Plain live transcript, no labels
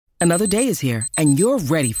Another day is here, and you're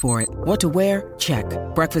ready for it. What to wear? Check.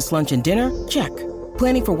 Breakfast, lunch, and dinner? Check.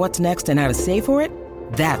 Planning for what's next and how to save for it?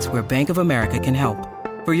 That's where Bank of America can help.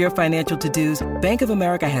 For your financial to-dos, Bank of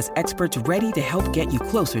America has experts ready to help get you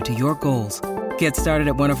closer to your goals. Get started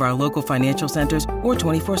at one of our local financial centers or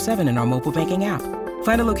 24/7 in our mobile banking app.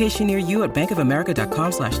 Find a location near you at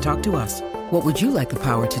bankofamerica.com/talktous. What would you like the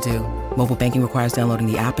power to do? Mobile banking requires downloading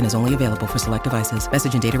the app and is only available for select devices.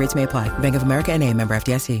 Message and data rates may apply. Bank of America N.A., member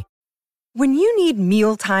FDIC. When you need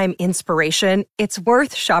mealtime inspiration, it's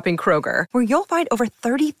worth shopping Kroger, where you'll find over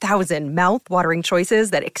 30,000 mouth-watering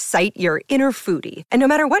choices that excite your inner foodie. And no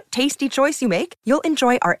matter what tasty choice you make, you'll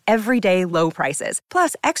enjoy our everyday low prices,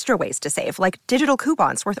 plus extra ways to save, like digital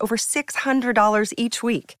coupons worth over $600 each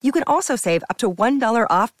week. You can also save up to $1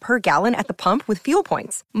 off per gallon at the pump with fuel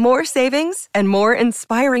points. More savings and more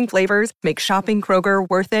inspiring flavors make shopping Kroger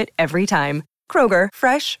worth it every time. Kroger,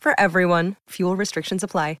 fresh for everyone. Fuel restrictions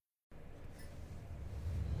apply.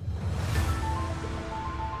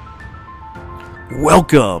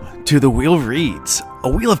 Welcome to The Wheel Reads, a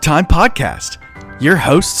Wheel of Time podcast. Your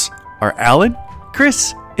hosts are Alan,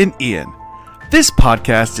 Chris, and Ian. This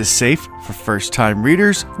podcast is safe for first-time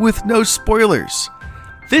readers with no spoilers.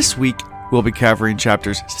 This week, we'll be covering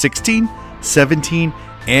chapters 16, 17,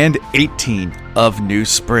 and 18 of New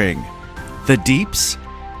Spring. The Deeps,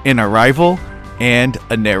 An Arrival, and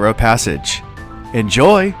A Narrow Passage.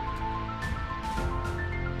 Enjoy!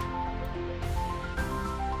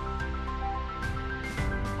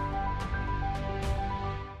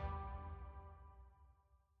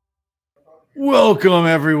 Welcome,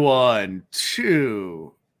 everyone,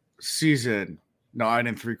 to season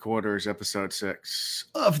 9 3/4, episode 6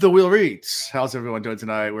 of The Wheel Reads. How's everyone doing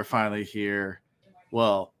tonight? We're finally here.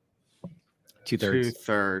 Well,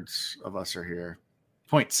 two-thirds of us are here.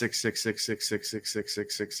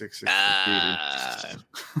 0.66666666666.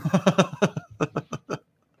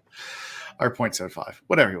 Or 0.75,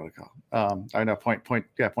 whatever you want to call it. I know,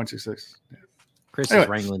 0.66. Yeah. Chris is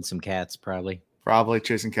wrangling some cats, probably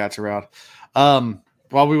chasing cats around.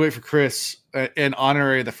 While we wait for Chris, in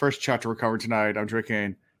honor of the first chapter we're covering tonight, I'm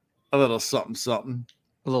drinking a little something.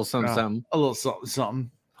 A little something. A little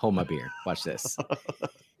something. Hold my beer. Watch this.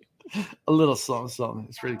 A little something.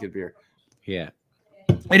 It's really good beer. Yeah.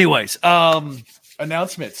 Anyways,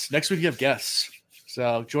 announcements. Next week we have guests.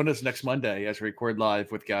 So join us next Monday as we record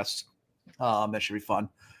live with guests. That should be fun.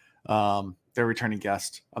 They're returning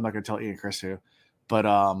guests. I'm not going to tell Ian and Chris who, but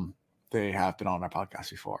they have been on our podcast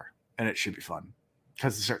before. And it should be fun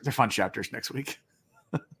because they're fun chapters next week.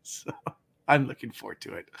 So I'm looking forward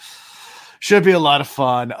to it. Should be a lot of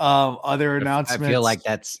fun. Other announcements. I feel like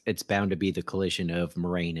it's bound to be the collision of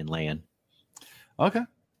Moraine and Lan. Okay.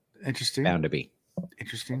 Interesting. Bound to be.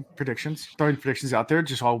 Interesting predictions. Throwing predictions out there,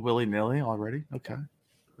 just all willy-nilly already. Okay.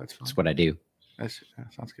 That's fine. That's what I do. That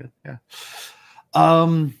sounds good. Yeah.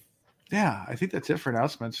 Yeah, I think that's it for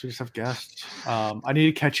announcements. We just have guests. I need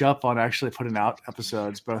to catch up on actually putting out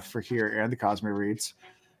episodes both for here and the Cosme Reads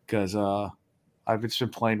because I've just been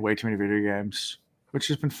playing way too many video games, which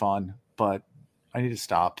has been fun, but I need to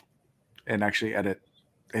stop and actually edit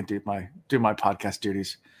and do my podcast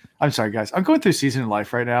duties. I'm sorry, guys. I'm going through a season in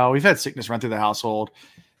life right now. We've had sickness run through the household,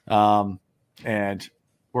 and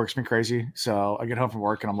work's been crazy. So I get home from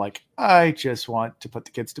work and I'm like, I just want to put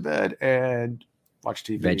the kids to bed and watch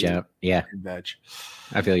TV. Veg out. Yeah. Veg.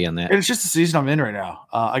 I feel you on that. And it's just the season I'm in right now.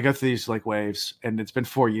 I go through these like waves and it's been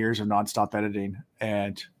 4 years of nonstop editing.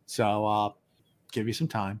 And so give me some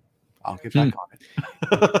time. I'll get back on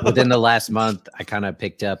it. Within the last month, I kind of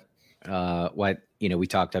picked up what, we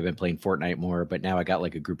talked, I've been playing Fortnite more, but now I got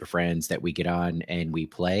like a group of friends that we get on and we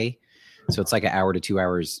play. So it's like an hour to 2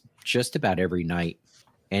 hours just about every night.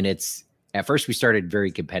 And it's, at first we started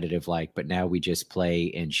very competitive but now we just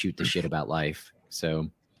play and shoot the shit about life.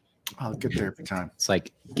 So good therapy time. It's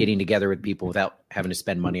like getting together with people without having to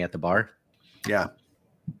spend money at the bar. Yeah.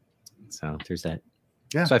 So there's that.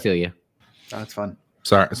 Yeah. So I feel you. That's fun.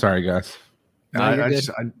 Sorry, guys. No,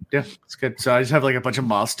 yeah, it's good. So I just have like a bunch of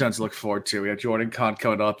milestones to look forward to. We have JordanCon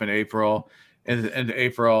coming up in April. In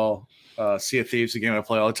April, Sea of Thieves, the game I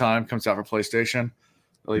play all the time, comes out for PlayStation.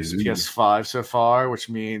 At least PS5 so far, which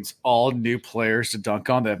means all new players to dunk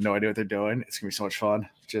on. They have no idea what they're doing. It's gonna be so much fun.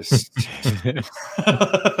 Just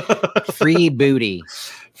free booty.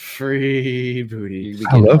 Free booty.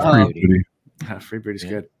 I love free booty. Free booty's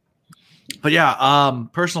good. But yeah,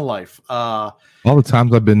 personal life. All the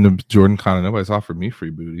times I've been to JordanCon, nobody's offered me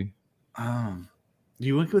free booty.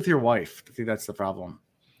 You went with your wife. I think that's the problem.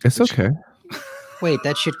 It's okay. Wait,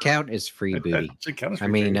 that should count as free booty. Should count as free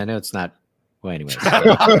I mean, booty. I know it's not Well, anyways.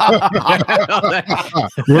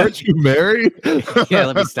 Weren't you married? Yeah,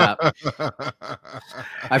 let me stop.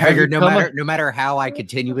 I Have figured you no matter how I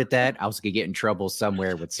continue with that, I was gonna get in trouble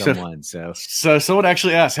somewhere with someone. So someone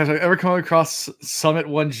actually asked, have I ever come across Summit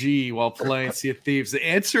 1G while playing Sea of Thieves? The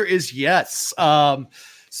answer is yes.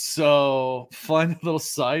 So fun little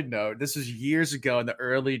side note. This was years ago in the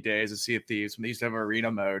early days of Sea of Thieves when they used to have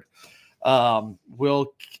arena mode.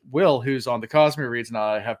 Will, who's on the Cosmere Reads, and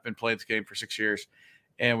I have been playing this game for 6 years,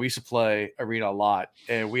 and we used to play arena a lot.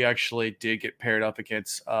 And we actually did get paired up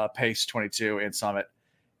against Pace 22 and Summit.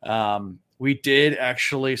 We did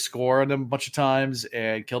actually score on them a bunch of times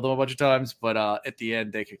and kill them a bunch of times, but at the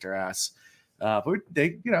end they kicked our ass. But we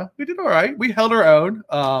did all right. We held our own,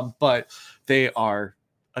 but they are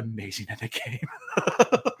amazing at the game.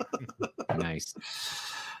 nice.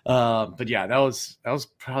 But yeah, that was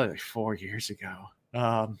probably like 4 years ago.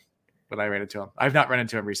 But I ran into him. I've not run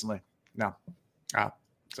into him recently. No.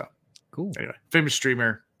 So Cool. Anyway, famous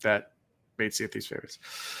streamer that made Sea of Thieves favorites.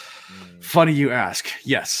 Funny you ask.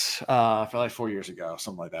 Yes. For like 4 years ago,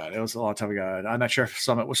 something like that. It was a long time ago. I'm not sure if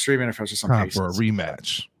Summit was streaming or if it was just some Time pace. for a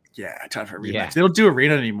rematch. Yeah, time for a rematch. Yeah. They don't do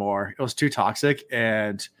arena anymore. It was too toxic,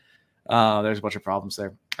 and there's a bunch of problems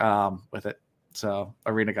there with it. So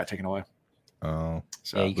arena got taken away. Oh,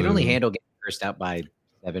 So Yeah, you can only handle getting cursed out by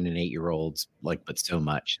 7 and 8 year olds, but so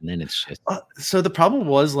much, and then it's just so the problem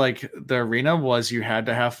was like the arena was you had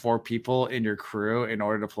to have 4 people in your crew in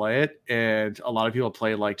order to play it, and a lot of people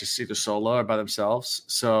play like just either solo or by themselves.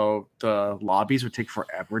 So the lobbies would take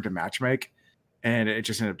forever to matchmake, and it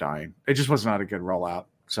just ended up dying. It just was not a good rollout.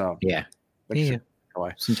 So yeah. like, Yeah.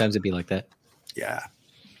 away. Sometimes it'd be like that. Yeah,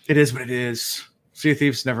 it is what it is. Sea of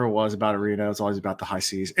Thieves never was about arena. It's always about the high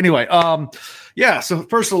seas. Anyway, yeah. So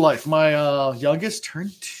personal life, my youngest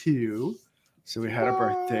turned 2, so we had a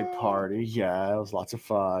birthday party. Yeah, it was lots of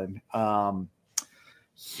fun.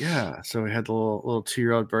 Yeah, so we had the little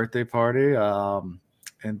 2-year-old birthday party.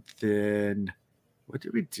 And then what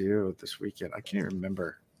did we do this weekend? I can't even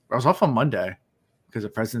remember. I was off on Monday because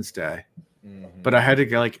of President's Day, but I had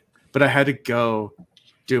to go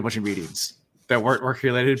do a bunch of meetings that weren't work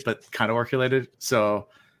related, but kind of work related. So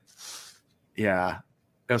yeah,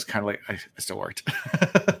 it was kind of like I still worked.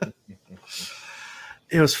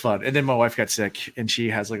 It was fun. And then my wife got sick, and she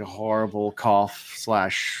has like a horrible cough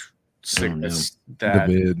 / sickness. That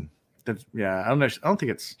the vid. Yeah, I don't know. I don't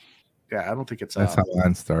think it's That's how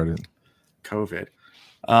mine started. COVID.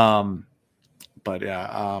 But yeah,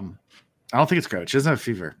 I don't think it's COVID. She doesn't have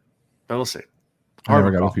fever, but we'll see. I never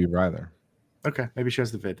Horrible got a cough. fever either. Okay, maybe she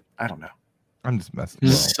has the vid. I don't know. I'm just messing.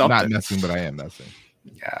 Well, Something. not messing, but I am messing.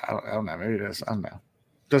 Yeah, I don't know. Maybe it is. I don't know.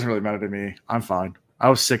 Doesn't really matter to me. I'm fine.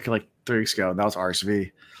 I was sick like 3 weeks ago, and that was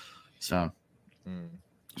RSV. So,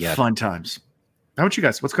 Yeah. fun times. How about you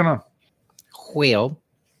guys? What's going on? Well,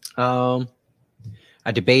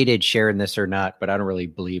 I debated sharing this or not, but I don't really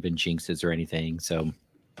believe in jinxes or anything, so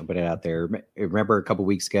I'll put it out there. Remember a couple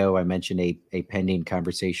weeks ago, I mentioned a pending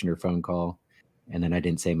conversation or phone call, and then I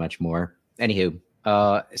didn't say much more. Anywho,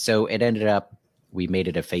 so it ended up we made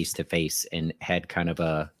it a face-to-face and had kind of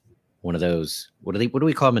a one of those. What do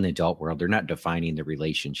we call them in the adult world? They're not defining the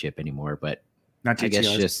relationship anymore, but Not I guess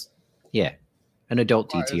TTRs? just an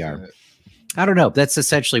adult Why DTR. isn't it? I don't know. That's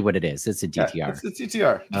essentially what it is. It's a Yeah, DTR. it's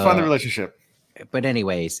TTR. Define the Uh, relationship. But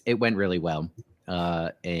anyways, it went really well.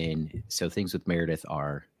 And so things with Meredith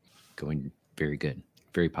are going very good,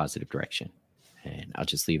 very positive direction. And I'll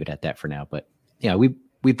just leave it at that for now. But yeah, we've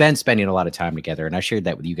been spending a lot of time together, and I shared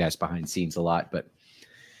that with you guys behind the scenes a lot, but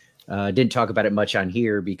didn't talk about it much on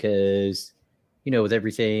here because, with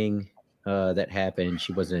everything that happened,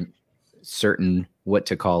 she wasn't certain what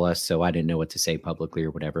to call us, so I didn't know what to say publicly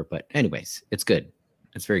or whatever. But anyways, it's good.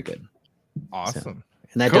 It's very good. Awesome.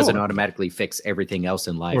 And that Cool. doesn't automatically fix everything else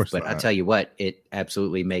in life, course but I not. tell you what, it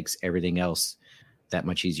absolutely makes everything else that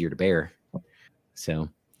much easier to bear. So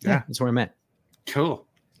Yeah. that's where I'm at. Cool.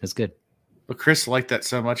 That's good. But Chris liked that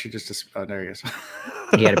so much, he just there he is.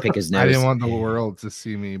 He had to pick his I nose. didn't want the world to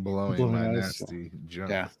see me blowing Blowing my nose. nasty junk.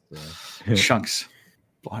 Yeah. So, Chunks.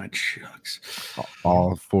 Blind chunks.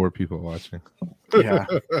 all 4 people watching. Yeah.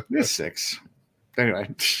 It's 6. Anyway,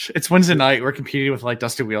 it's Wednesday night. We're competing with like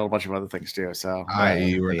Dusty Wheel and a bunch of other things too. So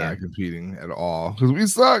I.e., we're yeah. not competing at all because we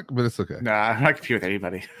suck, but it's okay. nah, I'm not competing with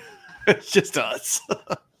anybody. It's just us.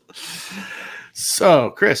 So,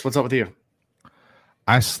 Chris, what's up with you?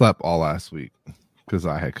 I slept all last week because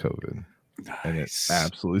I had COVID, and it Nice.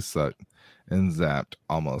 absolutely sucked and zapped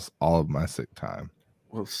almost all of my sick time.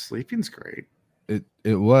 Well, sleeping's great.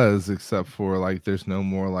 It was, except for like there's no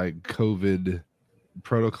more like COVID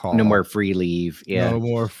protocol. No more free leave. Yeah. No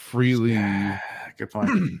more free leave. Good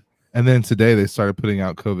point. And then today they started putting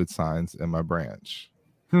out COVID signs in my branch.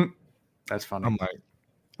 That's funny. I'm like,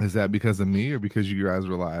 is that because of me or because you guys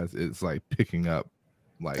realize it's like picking up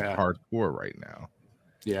like hardcore right now?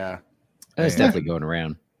 Yeah. It's definitely going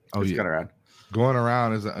around. Oh, it's yeah. going around. Going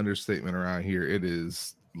around is an understatement around here. It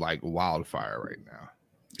is like wildfire right now.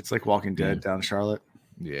 It's like Walking Dead down in Charlotte.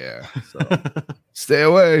 Yeah. So stay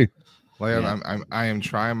away. Like I am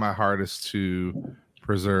trying my hardest to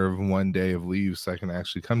preserve one day of leave so I can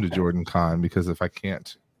actually come to Jordan Con, because if I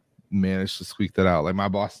can't manage to squeak that out, like my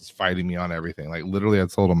boss is fighting me on everything. Like literally I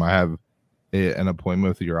told him I have an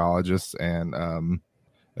appointment with a urologist and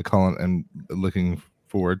a colon, and looking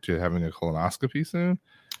forward to having a colonoscopy soon.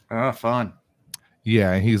 Oh, fun.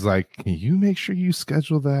 Yeah, and he's like, can you make sure you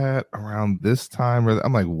schedule that around this time?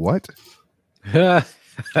 I'm like, what? Yeah.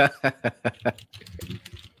 But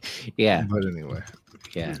anyway.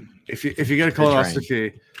 Yeah. If you get a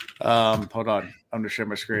colonoscopy, hold on. I'm gonna share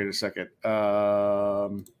my screen in a second.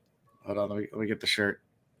 Hold on, let me get the shirt.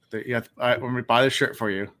 When we buy the shirt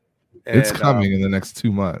for you. It's coming in the next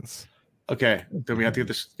 2 months. Okay. Then we have to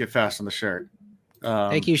get fast on the shirt.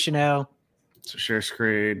 Thank you, Chanel. So share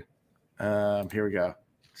screen. Here we go.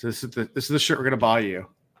 So this is the shirt we're gonna buy you.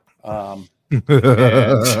 You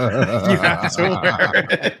have to wear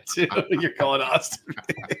it to your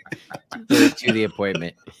colonoscopy. To the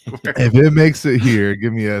appointment. If it makes it here,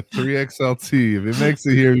 give me a 3XLT. If it makes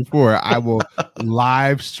it here before, I will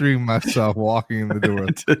live stream myself walking in the door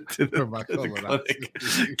to my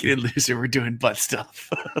colonoscopy. Getting loser, we're doing butt stuff.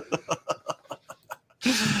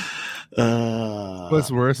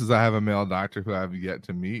 What's worse is I have a male doctor who I have yet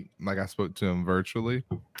to meet. Like I spoke to him virtually,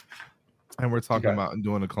 and we're talking about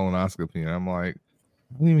doing a colonoscopy, and I'm like,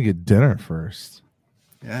 I didn't even get dinner first.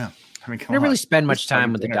 Yeah, I mean, you don't really spend much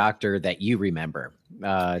time with the doctor that you remember.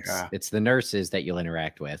 It's the nurses that you'll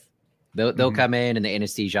interact with. They'll come in, and the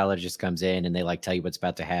anesthesiologist comes in, and they like tell you what's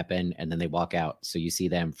about to happen, and then they walk out. So you see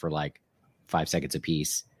them for like 5 seconds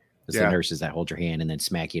apiece. It's the nurses that hold your hand and then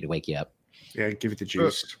smack you to wake you up. Yeah, give you the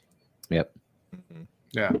juice. Yep.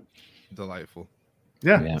 Yeah. Delightful.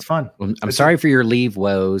 Yeah, it's fun. Well, I'm sorry for your leave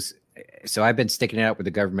woes. So I've been sticking it out with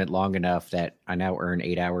the government long enough that I now earn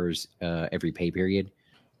 8 hours every pay period,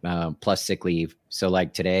 plus sick leave. So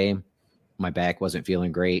like today, my back wasn't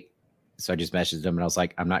feeling great. So I just messaged them and I was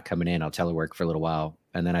like, I'm not coming in. I'll telework for a little while.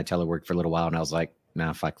 And then I teleworked for a little while and I was like,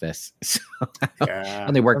 nah, fuck this. So I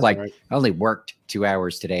only worked 2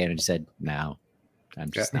 hours today and I just said, no,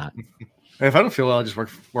 I'm just not. If I don't feel well, I just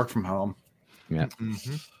work from home. Yeah.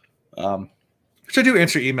 Which I do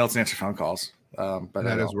answer emails and answer phone calls. But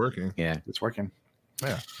that is working. Yeah, it's working.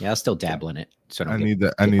 Yeah, I'll still dabble in it. So I need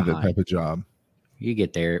that type of job. You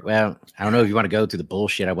get there. Well, I don't know if you want to go through the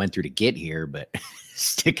bullshit I went through to get here, but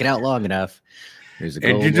stick it out long enough. There's a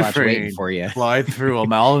gold watch waiting for you. Fly through a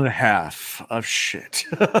mile and a half of shit.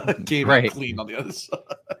 Came out clean on the other side.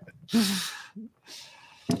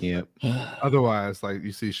 Yep. Otherwise, like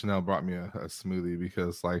you see, Chanel brought me a smoothie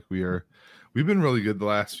because like we've been really good the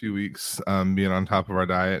last few weeks, being on top of our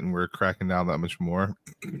diet, and we're cracking down that much more.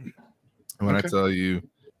 And when I tell you,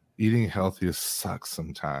 eating healthy sucks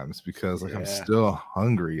sometimes because like I'm still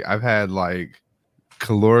hungry. I've had like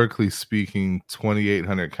calorically speaking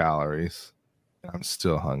 2,800 calories. I'm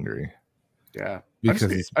still hungry. Yeah.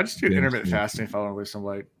 Because I just do intermittent fasting if I want to lose some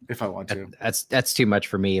weight, if I want to. That's too much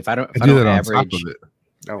for me. If I don't average,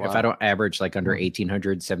 if I don't average like under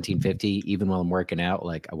 1,800, 1,750, even while I'm working out,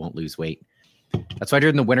 like I won't lose weight. That's why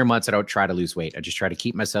during the winter months, I don't try to lose weight. I just try to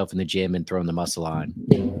keep myself in the gym and throwing the muscle on.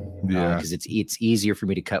 Yeah. Because it's easier for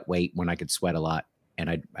me to cut weight when I could sweat a lot. And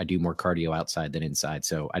I do more cardio outside than inside.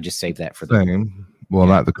 So I just save that for the same. Well,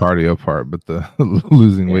 not the cardio part, but the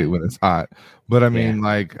losing weight when it's hot. But I mean,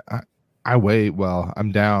 like I weigh, well,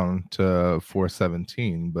 I'm down to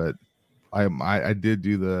 417, but I did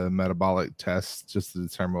do the metabolic test just to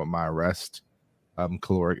determine what my rest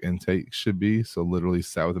caloric intake should be. So literally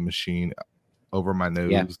sat with a machine over my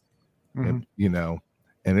nose, and,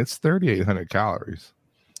 and it's 3,800 calories.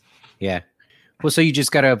 Yeah. Well, so you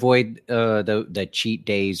just got to avoid the cheat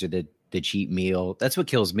days or the cheat meal. That's what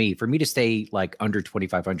kills me. For me to stay like under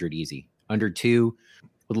 2,500 easy, under 2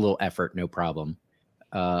 with a little effort, no problem.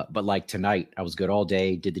 But like tonight, I was good all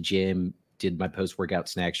day, did the gym, did my post-workout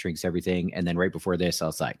snacks, drinks, everything. And then right before this, I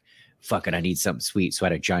was like, fuck it, I need something sweet. So I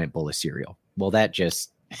had a giant bowl of cereal. Well, that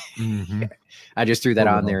just, I just threw that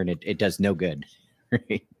on there and it does no good.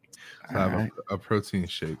 to have a protein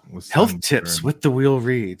shake with health tips with the Wheel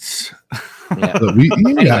Reads. Yeah. But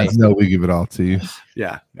you guys know we give it all to you.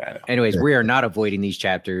 Yeah. Anyways, we are not avoiding these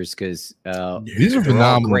chapters because these are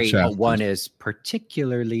phenomenal great, chapters. but one is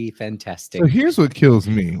particularly fantastic. So here's what kills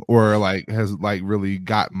me, or has really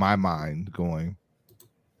got my mind going.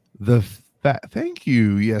 Thank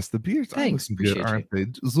you. Yes, the beers are looking good, aren't they?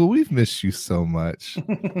 So we've missed you so much.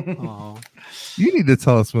 You need to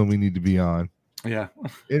tell us when we need to be on. Yeah.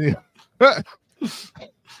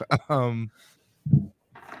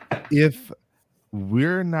 If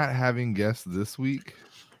we're not having guests this week,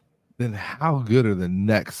 then how good are the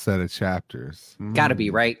next set of chapters? Gotta be,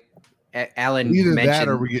 right? Alan Either mentioned that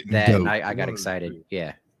or we're getting that, dope. and I got excited.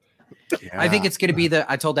 Yeah. I think it's going to be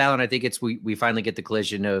I told Alan, I think it's we finally get the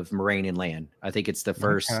collision of Moraine and Land. I think it's the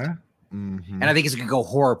first. Okay. And I think it's going to go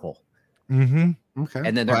horrible. Mm-hmm. Okay.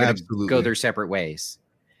 And then they're going to go their separate ways.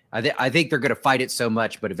 I think they're going to fight it so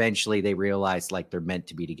much, but eventually they realize like they're meant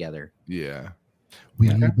to be together. Yeah. We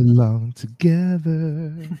belong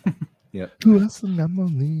together. Yep.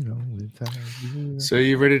 So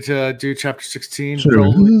you ready to do chapter 16? Sure.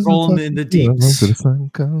 Rolling in the deeps.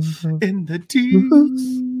 In the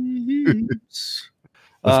deeps.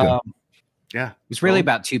 Yeah. It's really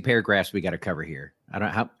about 2 paragraphs we got to cover here. I don't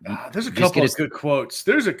know how. There's a couple of good quotes.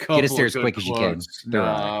 There's a couple. Get us there as good quick as you can. quotes.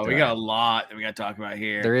 No, we got a lot that we got to talk about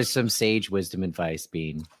here. There is some sage wisdom advice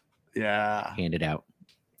being handed out.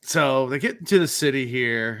 So they get into the city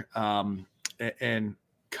here, and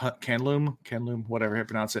Canloom, whatever you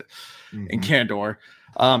pronounce it, in Kandor.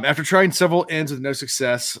 After trying several inns with no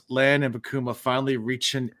success, Lan and Bakuma finally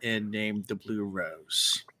reach an inn named the Blue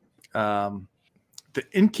Rose. The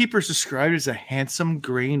innkeeper is described as a handsome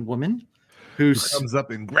green woman who comes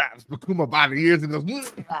up and grabs Bakuma by the ears and goes,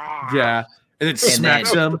 and then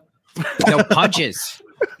smacks him. No, punches.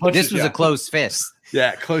 This was a closed fist.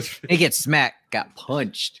 Yeah, close fist. He gets smacked, got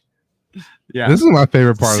punched. Yeah, this is my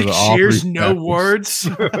favorite part of the all cheers, three no chapters. words.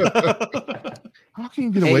 How can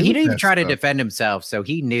you get away? He didn't even that try to stuff? defend himself, so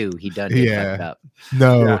he knew he done it fucked up.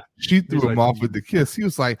 No, she threw He's him like, off with the kiss. He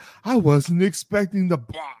was like, I wasn't expecting the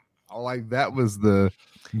blah. Like that was the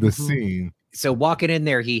scene. So walking in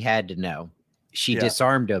there, he had to know. She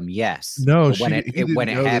disarmed him, yes. No, but when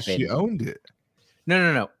it happened, she owned it.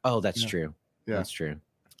 No. Oh, that's true. Yeah. That's true.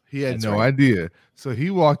 He had That's no right. idea. So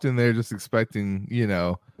he walked in there just expecting,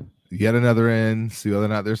 yet another inn, see whether or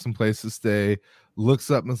not there's some place to stay. Looks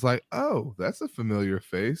up and is like, oh, that's a familiar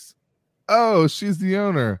face. Oh, she's the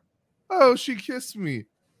owner. Oh, she kissed me.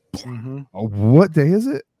 Oh, what day is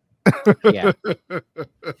it? Yeah.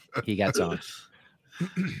 He got on.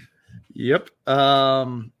 Yep.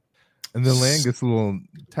 And then Lan gets a little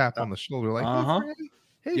tap on the shoulder, like,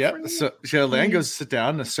 hey, Yep. friend. So Lan goes to sit down,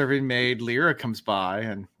 and the serving maid Lyra comes by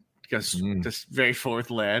and goes just very forth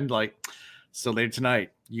Lan, like, so later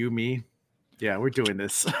tonight, you, me, yeah, we're doing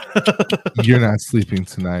this. You're not sleeping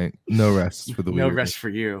tonight. No rest for the week. No rest for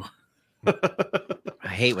you. I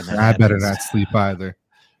hate when that I better happens. not sleep either.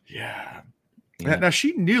 Yeah. Yeah. Now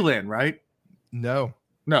she knew Lan, right? No.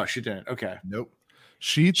 No, she didn't. Okay. Nope.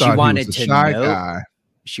 She thought wanted he was a to shy know- guy.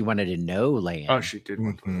 She wanted to know Lan. Oh, she did.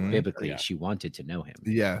 Mhm. Biblically, Yeah. she wanted to know him.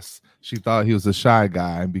 Yes. She thought he was a shy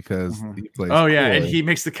guy because he plays. Oh yeah, and coy. he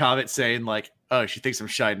makes the comment saying like, "Oh, she thinks I'm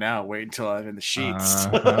shy now. Wait until I'm in the sheets."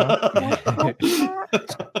 If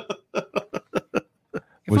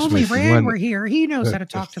Which only makes me Rand wonder- were here, he knows how to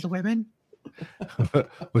talk to the women.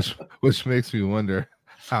 which makes me wonder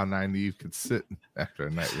how Nynaeve could sit after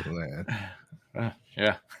a night with Lan.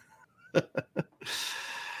 Yeah.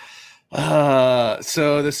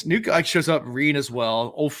 So this new guy shows up, Reen as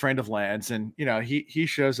well, old friend of Lan's, and he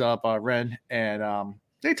shows up, Ren, and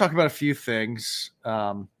they talk about a few things,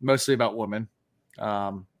 mostly about women.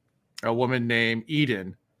 A woman named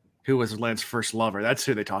Eden, who was Lan's first lover. That's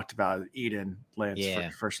who they talked about. Eden,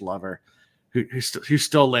 Lan's first lover, who's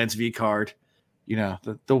still Lan's V card,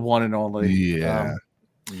 the one and only. Yeah.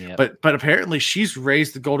 Yeah. But apparently she's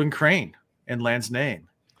raised the golden crane in Lan's name.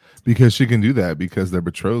 Because she can do that because they're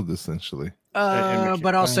betrothed essentially.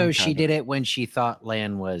 But also she did it when she thought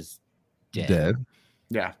Lan was dead.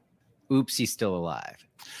 Yeah. Oops, he's still alive.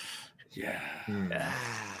 Yeah.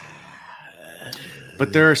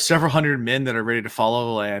 But there are several hundred men that are ready to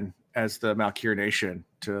follow Lan as the Malkyr nation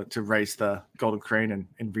to raise the golden crane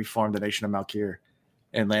and reform the nation of Malkyr.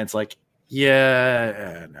 And Lan's like,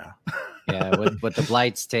 no. Yeah, with the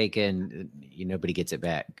Blight's taken, nobody gets it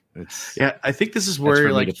back. I think this is That's where for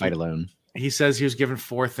me like to fight alone. he says he was given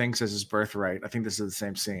 4 things as his birthright. I think this is the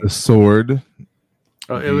same scene. The sword.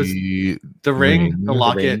 Oh, it was the ring, the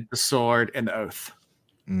locket, the sword, and the oath.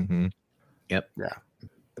 Mm-hmm. Yep. Yeah.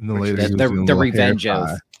 And the later The revenge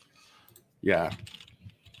oath. Yeah.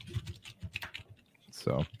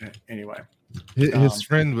 So anyway, his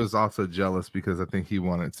friend was also jealous because I think he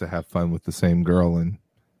wanted to have fun with the same girl, and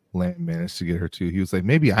Land managed to get her too. He was like,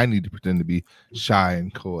 maybe I need to pretend to be shy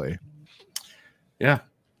and coy. Yeah.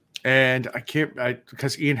 And I can't,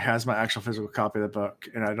 because Ian has my actual physical copy of the book,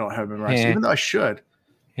 and I don't have it memorized, even though I should.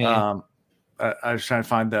 I was trying to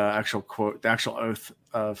find the actual quote, the actual oath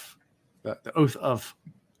of the oath of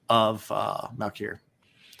Malkir.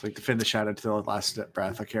 It's like defend the shadow to the last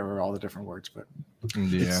breath. I can't remember all the different words, but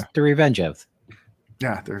it's the revenge oath.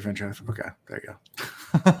 Yeah, the revenge oath. Okay, there you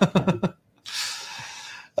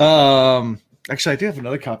go. Actually, I do have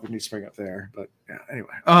another copy I need to bring up there, but yeah.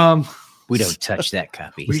 Anyway, we don't touch that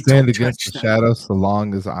copy. We stand against the shadow so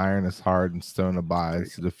long as iron is hard and stone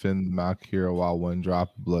abides, to defend Malkir while one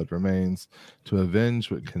drop of blood remains, to avenge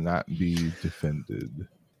what cannot be defended.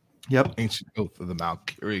 Yep. Ancient oath of the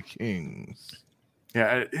Malkiri kings.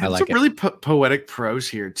 Yeah, it's like some really poetic prose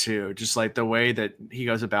here too. Just like the way that he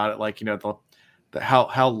goes about it, like the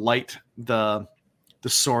how light the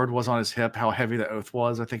sword was on his hip, how heavy the oath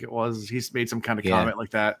was. I think it was. He's made some kind of comment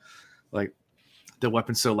like that, like the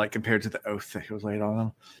weapon's so light compared to the oath that he was laid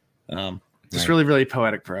on him. Just really, really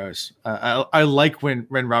poetic prose. I like when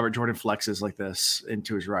Robert Jordan flexes like this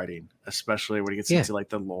into his writing, especially when he gets into like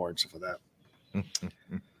the lore and stuff like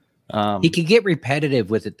that. He can get repetitive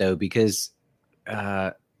with it though, because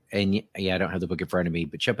I don't have the book in front of me,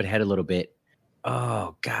 but jumping ahead a little bit.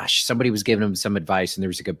 Oh gosh, somebody was giving him some advice, and there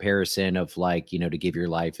was a comparison of like, to give your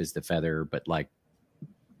life as the feather, but like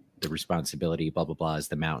the responsibility, blah blah blah, is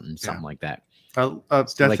the mountain, something like that.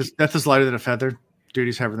 Death is lighter than a feather.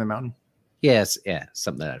 Duty's heavier than the mountain. Yes,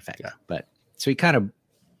 something to that effect. Yeah. But so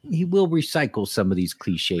he will recycle some of these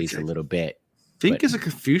cliches a little bit. I think it's a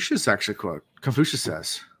Confucius actually quote. Confucius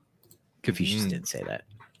says. Confucius didn't say that.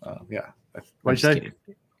 Yeah. What did you say? Kidding.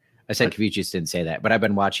 I said Confucius didn't say that, but I've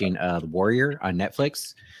been watching The Warrior on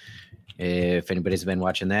Netflix. If anybody's been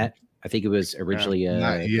watching that, I think it was originally a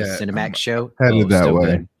Cinemax show. Headed that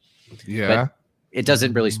way. Good. Yeah. But it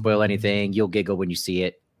doesn't really spoil anything. You'll giggle when you see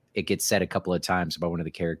it. It gets said a couple of times about one of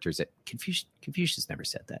the characters that Confucius never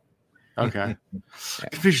said that. Okay.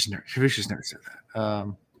 Confucius never said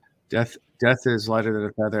that. Death is lighter than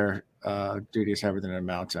a feather. Duty is heavier than a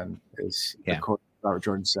mountain is the quote Robert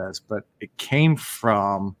Jordan says, but it came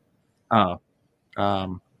from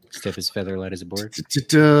stiff as a feather, light as a board.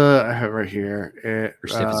 I have it right here. Or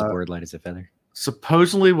stiff as a board, light as a feather.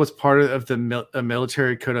 Supposedly was part of the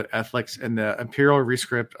military code of ethics in the Imperial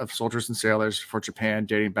Rescript of Soldiers and Sailors for Japan,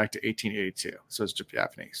 dating back to 1882. So it's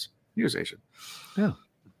Japanese. He was Asian. Oh,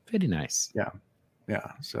 very nice. Yeah.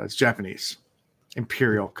 So it's Japanese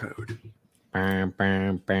Imperial Code.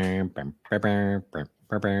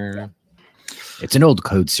 It's an old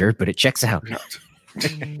code, sir, but it checks out.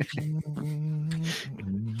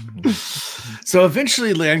 So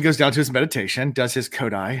eventually, Land goes down to his meditation, does his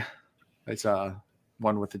Kodai. It's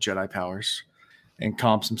one with the Jedi powers, and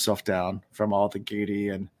calms himself down from all the gaiety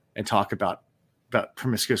and talk about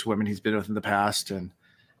promiscuous women he's been with in the past and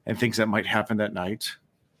things that might happen that night.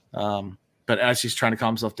 But as he's trying to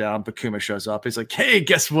calm himself down, Bakuma shows up. He's like, "Hey,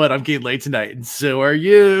 guess what? I'm getting late tonight, and so are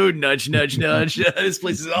you." Nudge, nudge, nudge. This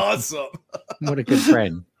place is awesome. What a good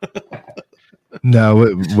friend. No,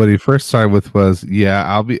 what he first started with was,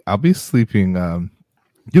 I'll be sleeping.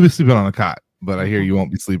 You'll be sleeping on a cot, but I hear you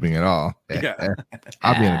won't be sleeping at all. Yeah.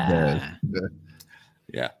 I'll be in a bed.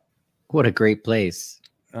 Yeah. What a great place.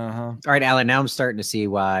 All right, Alan, now I'm starting to see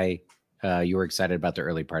why you were excited about the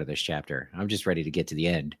early part of this chapter. I'm just ready to get to the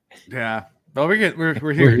end. Yeah. Well, we're here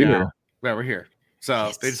now. Yeah, we're here.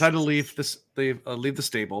 So they decide to leave leave the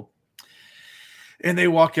stable. And they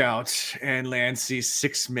walk out, and Land sees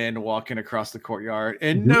 6 men walking across the courtyard,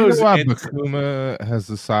 and knows why Bakuma has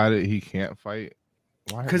decided he can't fight.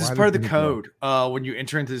 Because it's part of the code. When you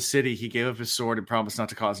enter into the city, he gave up his sword and promised not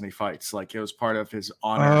to cause any fights. Like, it was part of his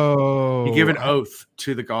honor. Oh, he gave an oath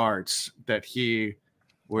to the guards that he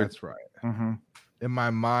would. That's right. Mm-hmm. In my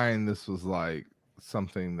mind, this was like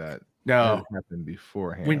something that happened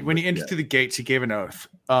beforehand. When he entered through the gates, he gave an oath,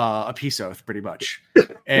 a peace oath, pretty much.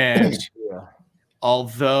 And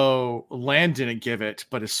although Land didn't give it,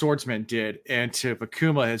 but his swordsman did, and to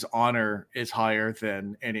Bakuma, his honor is higher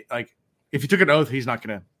than any. Like, if he took an oath, he's not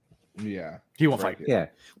gonna. Yeah, he won't fight. Yeah,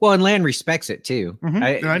 well, and Land respects it too.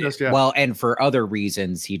 Mm-hmm. Well, and for other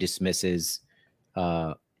reasons, he dismisses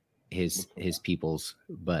his peoples.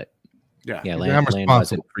 But Land, I'm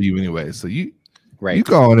responsible for you anyway. So you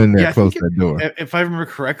go on in there, close that door. If I remember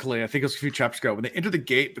correctly, I think it was a few chapters ago when they entered the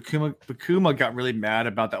gate. Bakuma got really mad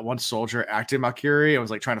about that one soldier acting Malkiri and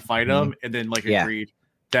was like trying to fight him, and then agreed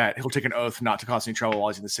that he'll take an oath not to cause any trouble while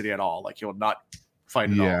he's in the city at all. Like he'll not fight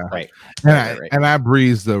at all. Right. And I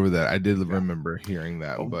breezed over that. I did remember hearing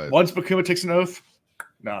that, but once Bakuma takes an oath,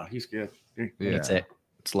 no, he's good. Yeah. That's it.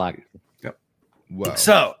 It's locked. Yep. Well,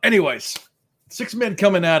 so, anyways, 6 men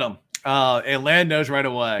coming at him. And Land knows right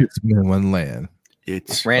away. 6 men, 1 land.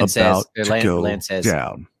 It's Rand about says, to go Land says,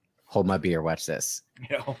 down. Hold my beer. Watch this.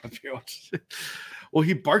 Yeah, well,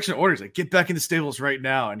 he barks and orders like, get back in the stables right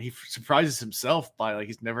now. And he surprises himself by like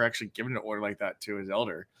he's never actually given an order like that to his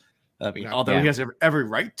elder. I mean, although he has every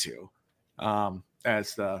right to,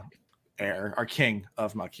 as the heir, our king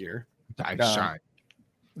of Makir. Daishan.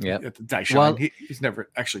 Yeah. Daishan. Well, he's never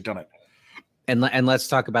actually done it. And let's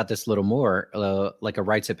talk about this a little more, like a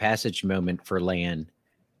rites of passage moment for Lan.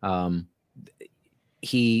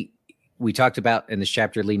 We talked about in this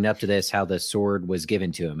chapter leading up to this how the sword was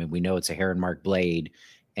given to him, and we know it's a heron mark blade.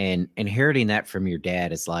 And inheriting that from your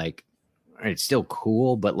dad is like, it's still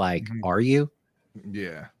cool, but like, are you?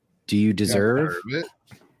 Yeah. Do you deserve it?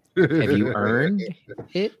 Have you earned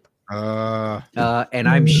it? And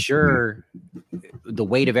I'm sure the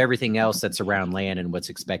weight of everything else that's around Lan and what's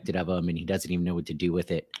expected of him, and he doesn't even know what to do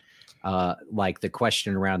with it. Like the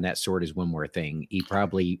question around that sword is one more thing. He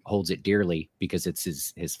probably holds it dearly because it's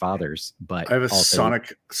his father's. But I have a also,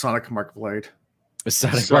 Sonic Mark blade. A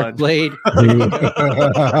Sonic Mark blade.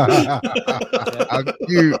 How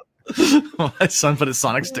cute. My son put a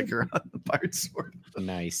Sonic sticker on the pirate sword.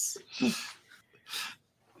 Nice.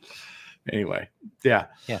 Anyway, yeah.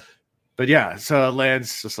 But yeah, so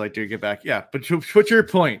Land's just like, dude, get back. Yeah, but what's your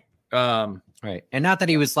point? Right. And not that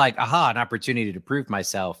he was like, aha, an opportunity to prove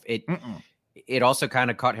myself. It also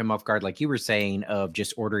kind of caught him off guard, like you were saying, of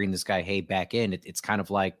just ordering this guy, hey, back in. It's kind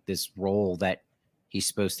of like this role that he's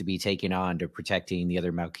supposed to be taking on to protecting the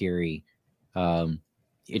other Malkiri.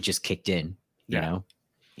 It just kicked in, you know?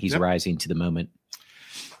 He's rising to the moment.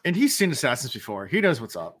 And he's seen assassins before. He knows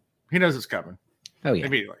what's up. He knows what's coming. Oh, yeah.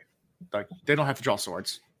 Immediately. Like, they don't have to draw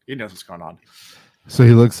swords. He knows what's going on. So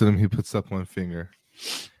he looks at him. He puts up 1 finger.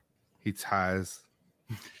 He ties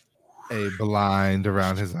a blind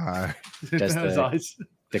around his eye. Does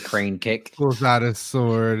the crane kick. Pulls out his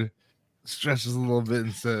sword, stretches a little bit,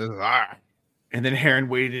 and says, "Ah!" And then Heron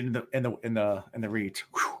waited in the reach,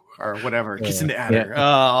 or whatever. Gets in the adder.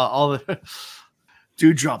 All the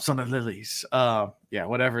dewdrops on the lilies.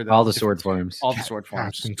 Whatever. All the sword forms. All the sword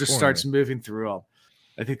forms. Just starts moving through them.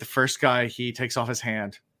 I think the first guy, he takes off his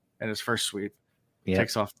hand in his first sweep.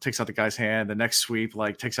 Takes out the guy's hand. The next sweep,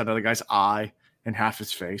 like, takes out another guy's eye and half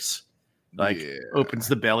his face. Like, opens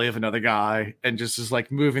the belly of another guy and just is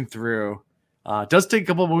like moving through. Does take a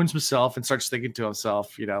couple of wounds himself and starts thinking to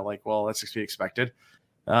himself, like, well, that's to be expected.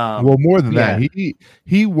 Well, more than that,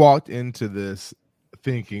 he walked into this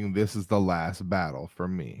thinking this is the last battle for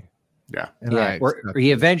me. Yeah. And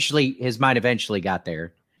his mind eventually got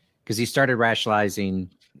there because he started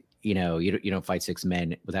rationalizing, you don't fight 6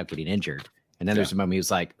 men without getting injured. And then there's a moment he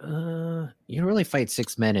was like, you don't really fight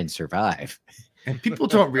 6 men and survive. And people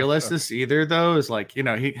don't realize this either, though, is like,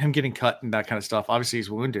 him getting cut and that kind of stuff. Obviously,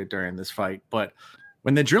 he's wounded during this fight. But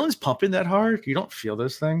when the adrenaline's pumping that hard, you don't feel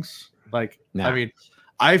those things. Like, no. I mean,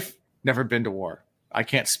 I've never been to war. I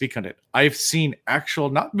can't speak on it. I've seen actual,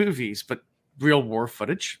 not movies, but real war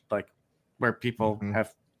footage, like where people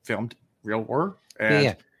have filmed real war.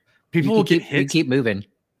 And people will get hit. You keep moving.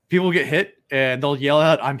 People will get hit and they'll yell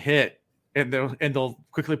out, "I'm hit." And they'll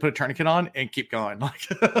quickly put a tourniquet on and keep going. Like,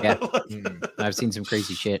 I've seen some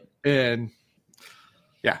crazy shit. And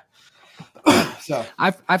so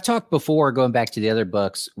I've talked before, going back to the other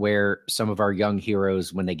books, where some of our young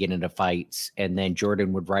heroes, when they get into fights, and then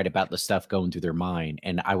Jordan would write about the stuff going through their mind,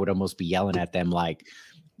 and I would almost be yelling at them like,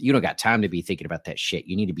 "You don't got time to be thinking about that shit.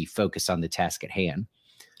 You need to be focused on the task at hand."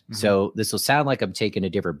 So this will sound like I'm taking a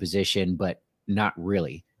different position, but not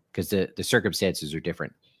really, because the circumstances are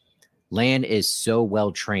different. Lan is so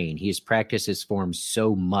well trained. He has practiced his forms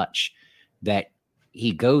so much that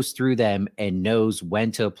he goes through them and knows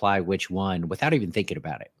when to apply which one without even thinking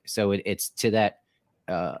about it. So it's to that.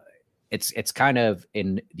 It's kind of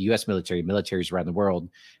in the U.S. militaries around the world.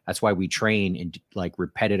 That's why we train and like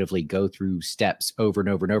repetitively go through steps over and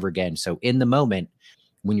over and over again. So in the moment,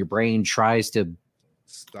 when your brain tries to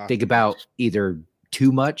think about either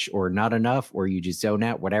too much or not enough, or you just zone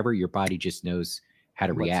out, whatever, your body just knows how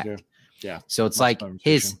to react. Yeah. So it's like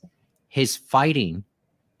his fighting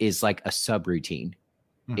is like a subroutine.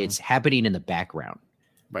 It's happening in the background.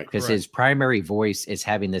 Right. Because his primary voice is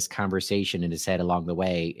having this conversation in his head along the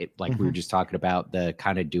way. We were just talking about the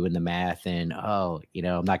kind of doing the math and, I'm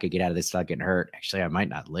not going to get out of this without getting hurt. Actually, I might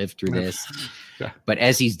not live through this. But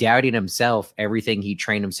as he's doubting himself, everything he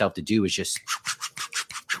trained himself to do is just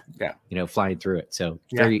flying through it. So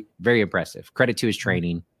Yeah. very, very impressive. Credit to his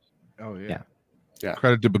training. Oh Yeah. Yeah.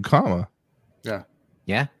 Credit to Bukama.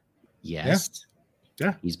 Yeah. Yes.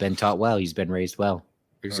 Yeah. He's been taught well. He's been raised well.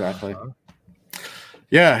 Exactly.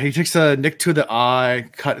 Yeah, he takes a nick to the eye,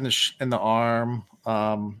 cut in the arm,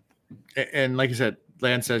 and like I said,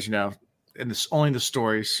 Lan says, only in the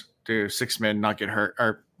stories do 6 men not get hurt,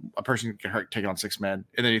 or a person get hurt taking on 6 men,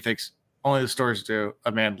 and then he thinks only the stories do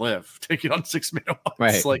a man live taking on 6 men at once.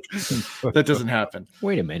 Right. Like that doesn't happen.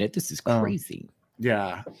 Wait a minute. This is crazy.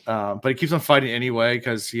 Yeah, but he keeps on fighting anyway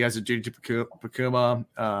because he has a duty to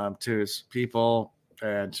Pakuma, to his people,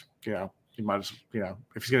 and he might as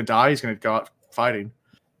if he's gonna die, he's gonna go out fighting.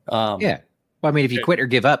 Yeah. Well, I mean, if you quit or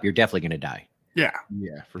give up, you're definitely going to die. Yeah.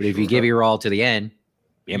 Yeah, for But if you give your all to the end,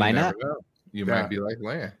 you might never not. know. You Yeah. might be like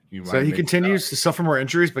Lan. So he continues to suffer more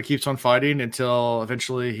injuries, but keeps on fighting until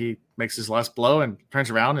eventually he makes his last blow and turns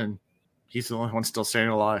around, and he's the only one still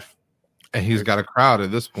standing alive. And he's got a crowd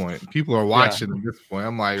at this point. People are watching at this point.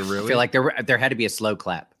 I'm like, really? I feel like there had to be a slow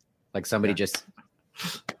clap. Like somebody just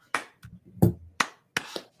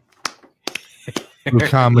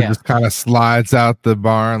Bukama Yeah. just kind of slides out the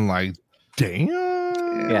barn like, damn.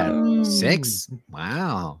 Yeah. 6.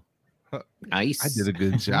 Wow. Nice. I did a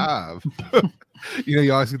good job.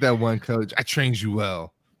 You always get that one coach. I trained you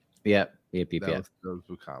well. Yep. That was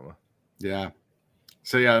Bukama. Yeah.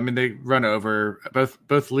 So I mean, they run over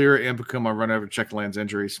both Lyra and Bukuma run over to check Lan's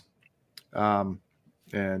injuries, and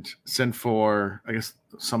send for I guess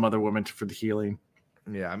some other woman for the healing.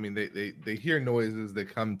 Yeah, I mean they hear noises, they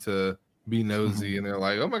come to be nosy, and they're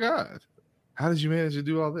like, oh my god, how did you manage to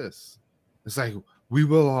do all this? It's like, we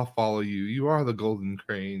will all follow you. You are the golden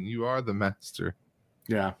crane. You are the master.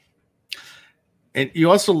 Yeah. And you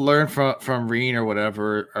also learn from Reen or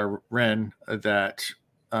whatever, or Ren, that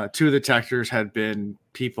 2 of the attackers had been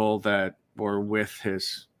people that were with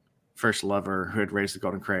his first lover who had raised the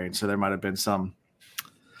golden crane. So there might have been some.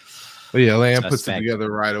 But yeah, Lan puts it Suspect.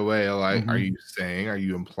 together right away. Like, are Mhm.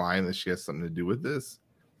 you implying that she has something to do with this?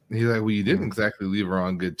 And he's like, well, you didn't exactly leave her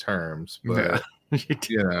on good terms, but I'll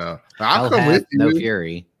Hell come hath with you. no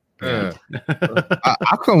fury. Yeah.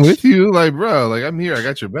 I'll come with you. Like, bro, like, I'm here. I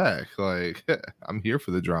got your back. Like, I'm here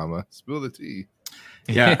for the drama. Spill the tea.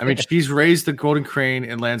 Yeah, I mean, she's raised the golden crane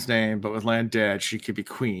in Lan's name, but with Lan dead, she could be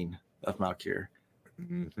queen of Malkir.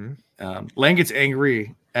 Mm-hmm. Lan gets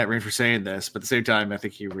angry at Reen for saying this, but at the same time, I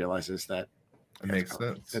think he realizes that It makes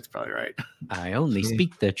sense. that's probably right. I only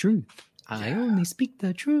speak the truth. I only speak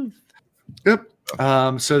the truth. Yep.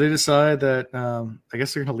 So they decide that I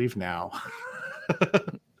guess they're going to leave now.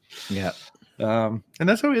 Yeah. And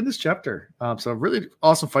that's how we end this chapter. So really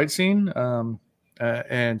awesome fight scene. And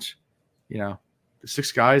the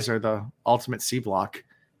 6 guys are the ultimate C block.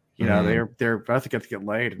 They're both going to get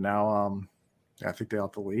laid, and now I think they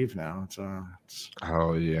have to leave now. It's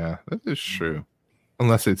Oh, yeah. That is true.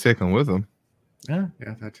 Unless they take them with them. yeah,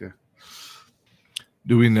 that too.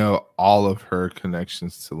 Do we know all of her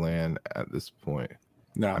connections to Lan at this point?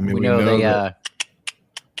 No, I mean, We know they we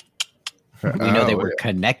know they Oh, were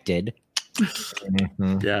connected.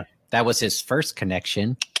 mhm. yeah, That was his first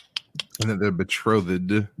connection. And that they're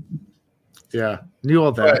betrothed. yeah, knew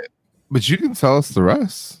all that. But you can tell us the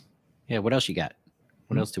rest. Yeah, what else you got?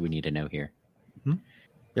 What else do we need to know here?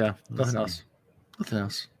 Yeah, nothing else. Nothing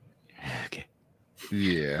else. Okay.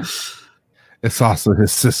 Yeah. It's also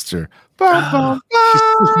his sister.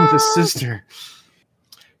 She's with his sister.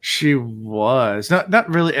 She was not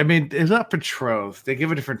really. I mean, it's not betrothed. They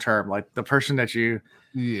give a different term, like the person that you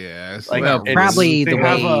Yes. like. Well, it's- probably they the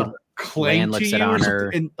have way a claim Lan to looks you, at or something, honor.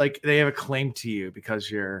 and like they have a claim to you because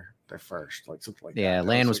you're their first, like something like that. Yeah,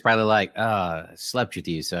 Lan was probably like, slept with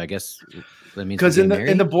you, so I guess that means because we're in getting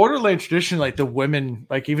the married? Borderland tradition, like the women,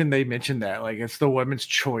 like even they mentioned that, like it's the women's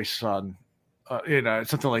choice on,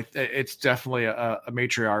 something like it's definitely a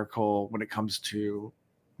matriarchal when it comes to,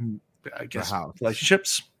 I guess, house.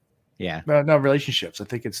 relationships. Yeah. No, relationships. I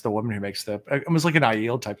think it's the woman who makes it was like an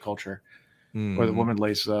Aiel type culture where the Mhm. woman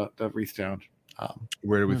lays the wreath down.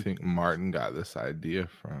 Where do we think Martin got this idea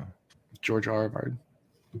from? George R. R. Martin.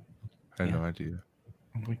 I had no idea.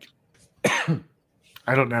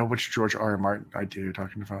 I don't know which George R. R. Martin idea you're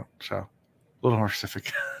talking about, so a little more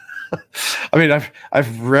specific. I mean,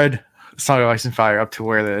 I've read Song of Ice and Fire up to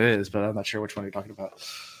where that is, but I'm not sure which one you're talking about.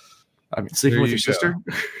 I mean, sleeping There with you your sister.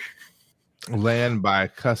 Lan by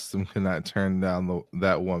custom cannot turn down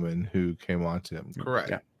that woman who came on to him. Correct.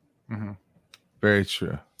 Yeah. Mm-hmm. Very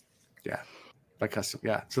true. By custom,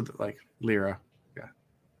 yeah. So like Lyra,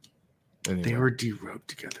 Anyway, they were derobed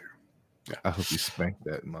together. I hope you spanked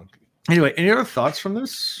that monkey. Anyway, any other thoughts from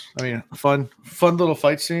this? I mean, fun little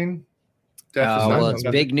fight scene. Definitely. Well, it's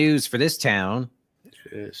big news for this town. It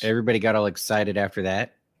is. Everybody got all excited after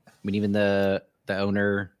that. I mean, even the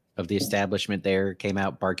owner of the establishment there came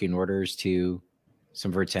out barking orders to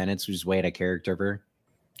some of her tenants, which is way out of character of her.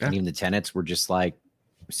 Yeah. And even the tenants were just like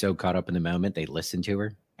so caught up in the moment, they listened to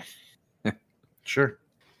her. Sure.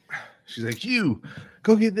 She's like, you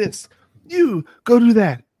go get this. You go do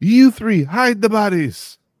that. You three hide the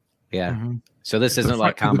bodies. Yeah. Mm-hmm. So this isn't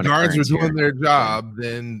like If the common guards are occurrence doing here. their job,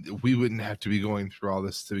 then we wouldn't have to be going through all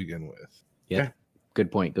this to begin with. Yeah. Okay.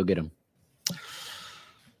 Good point. Go get him.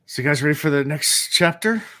 So you guys ready for the next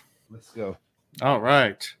chapter? Let's go. All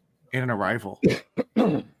right. In an arrival.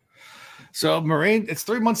 So Moraine, it's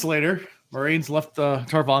 3 months later. Moraine's left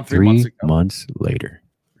Tarvon 3 months ago. months later.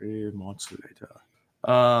 3 months later.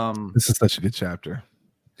 This is such a good chapter.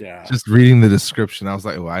 Yeah. Just reading the description, I was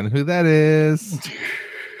like, oh, I know who that is.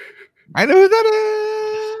 I know who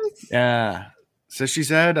that is. Yeah. So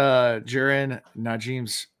she's at Jiren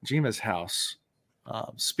Jima's house,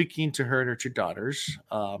 speaking to her and her two daughters,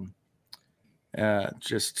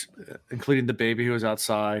 including the baby who was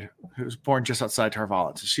outside, who was born just outside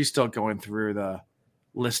Tarvalon. So she's still going through the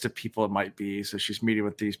list of people it might be. So she's meeting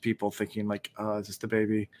with these people thinking like, is this the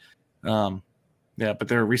baby? Yeah, but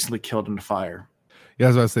they were recently killed in a fire. Yeah, I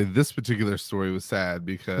was about to say, this particular story was sad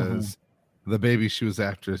because the baby she was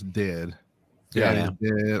after is dead. Yeah.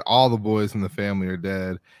 Dead. All the boys in the family are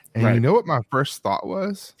dead. And Right. you know what my first thought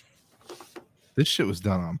was? This shit was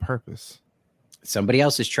done on purpose. Somebody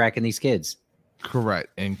else is tracking these kids. Correct.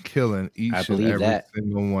 And killing each I and believe every that.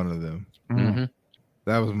 single one of them. Mm-hmm.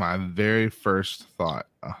 That was my very first thought.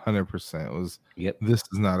 100% was, Yep. this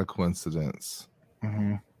is not a coincidence.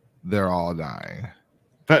 Mm-hmm. They're all dying.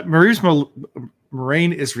 But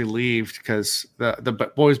Moraine is relieved because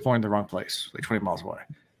the boy was born in the wrong place, like 20 miles away.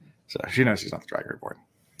 So she knows he's not the Dragon Reborn.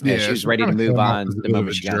 Yeah, she was ready to move on the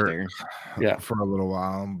moment she got there. Yeah. For a little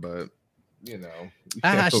while, but you know. you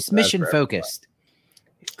can't feel She's bad mission for everybody. focused.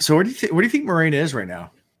 So where do you think Moraine is right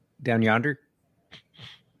now? Down yonder.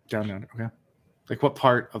 Down under. Okay. Like what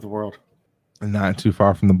part of the world? Not too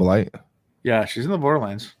far from the Blight. Yeah, she's in the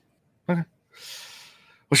Borderlands. Okay.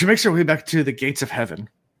 Well, she makes her way back to the gates of heaven.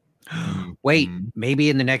 Wait, Mhm. maybe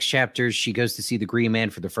in the next chapters she goes to see the Green Man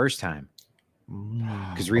for the first time.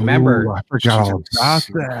 Mm. Because remember, Ooh, I forgot all about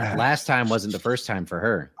she's- that. last time wasn't the first time for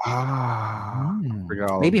her. I forgot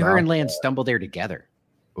all Maybe her about and Lance stumble there together.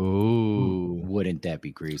 that. Ooh. Wouldn't that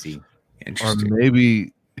be crazy? Or Interesting.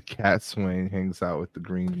 maybe Cat Swain hangs out with the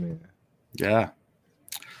Green Man. Yeah.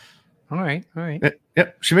 All right, all right.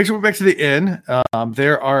 Yep. She makes her way back to the inn.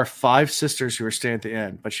 There are 5 sisters who are staying at the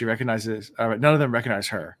inn, but she recognizes none of them recognize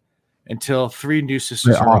her until 3 new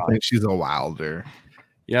sisters They all arrive. think she's a wilder.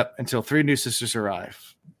 Yep. Until 3 new sisters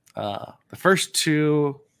arrive. The first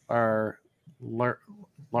 2 are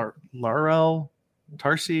Laurel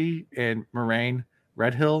Tarsi and Moraine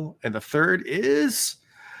Redhill, and the third is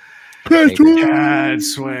Cat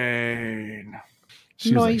Swain.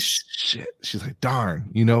 She was like, Nice. shit. She's like, darn,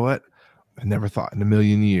 you know what? I never thought in a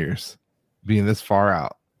million years, being this far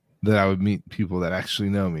out, that I would meet people that actually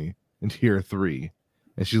know me. And here are 3.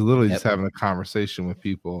 And she's literally just having a conversation with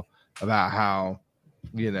people about how,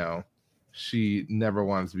 you know, she never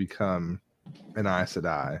wanted to become an Aes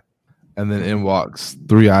Sedai. And then in walks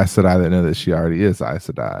 3 Aes Sedai that know that she already is Aes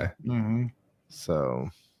Sedai. Mm-hmm. So,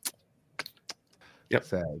 Yep.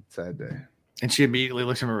 sad day. And she immediately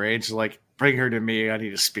looks at Moraine. She's like, bring her to me. I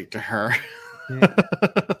need to speak to her.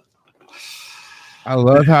 I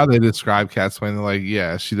love how they describe Cat Swain. They're like,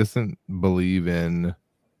 yeah, she doesn't believe in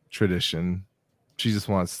tradition. She just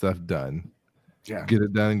wants stuff done. Yeah. Get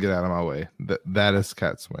it done and get out of my way. That is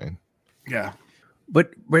Cat Swain. Yeah.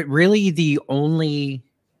 But really the only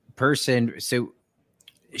person, so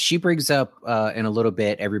she brings up in a little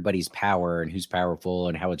bit everybody's power and who's powerful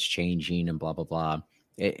and how it's changing and blah blah blah,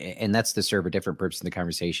 and that's to serve a different purpose in the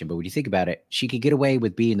conversation. But when you think about it, she could get away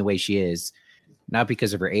with being the way she is, not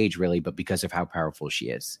because of her age really, but because of how powerful she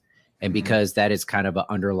is, and because that is kind of an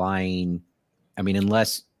underlying, I mean,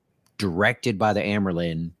 unless directed by the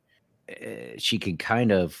Amyrlin, she can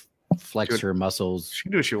kind of flex her muscles She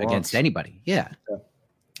can do what she wants. against anybody. Yeah.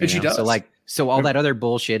 And she does. So all that other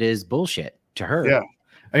bullshit is bullshit to her. Yeah.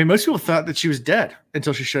 I mean, most people thought that she was dead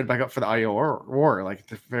until she showed back up for the IOR war, like at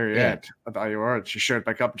the very Yeah. end of the IOR. She showed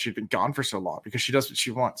back up and she'd been gone for so long because she does what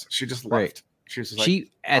she wants. She just left. Right. She was just like, She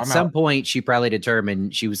at I'm some out. point she probably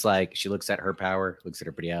determined, she was like, she looks at her power, looks at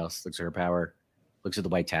everybody else, looks at her power, looks at the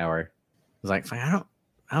White Tower. Was like, fine,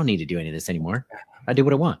 I don't need to do any of this anymore. I do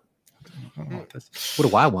what I want. I don't know what this- What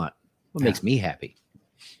do I want? What Yeah. makes me happy?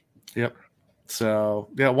 Yep. So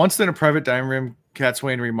yeah, once in a private dining room, Cat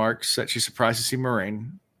Swain remarks that she's surprised to see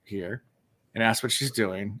Moraine here. and asks what she's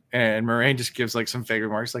doing. And Moraine just gives like some vague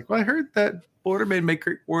remarks, like, "Well, I heard that Borderman make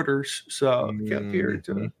great orders, so if you up here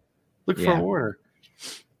to look for an order."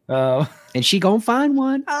 And she gonna find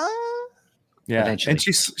one. Yeah, Eventually. and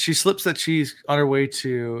she slips that she's on her way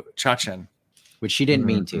to Chachin, which she didn't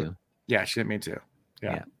mean to. Yeah, she didn't mean to.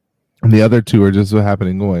 Yeah. And the other two are just so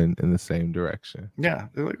happening going in the same direction. Yeah,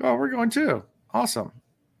 they're like, "Oh, we're going too. Awesome.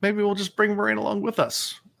 Maybe we'll just bring Moraine along with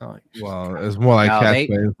us." Like, well, it's more like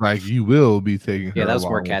Catswain's like, you will be taking her. Yeah, that was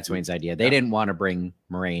more Catswain's idea. They didn't want to bring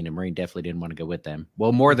Moraine, and Moraine definitely didn't want to go with them.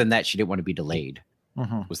 Well, more than that, she didn't want to be delayed.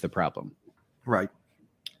 Was the problem. Right.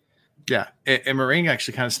 Yeah, and Moraine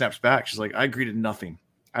actually kind of snaps back. She's like, "I agree to nothing.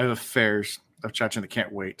 I have affairs of Chachin that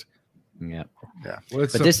can't wait." Yeah. Well,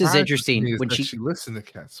 but this is interesting when she listened to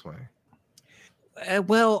Catswain.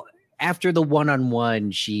 Well, after the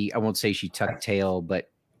one-on-one, I won't say she tucked tail, but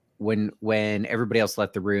when everybody else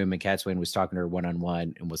left the room and Catswain was talking to her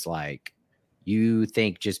one-on-one and was like, "You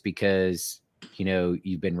think just because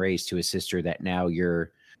you've been raised to a sister that now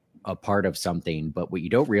you're a part of something, but what you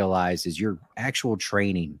don't realize is your actual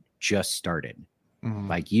training just started.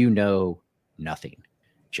 Like nothing,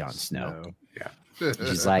 Jon Snow." Yeah.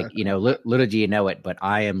 She's like, little do you know it, but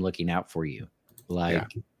I am looking out for you. Like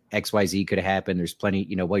XYZ could have happened. There's plenty,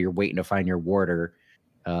 while you're waiting to find your warder,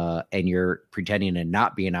 and you're pretending to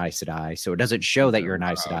not be an Aes Sedai. So it doesn't show that you're an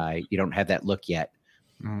Aes Sedai. You don't have that look yet.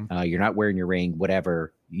 You're not wearing your ring,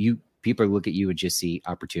 whatever. People look at you and just see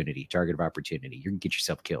opportunity, target of opportunity. You can get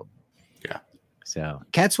yourself killed. Yeah. So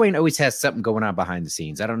Catswain always has something going on behind the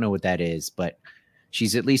scenes. I don't know what that is, but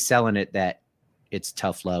she's at least selling it that it's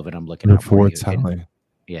tough love, and I'm looking out for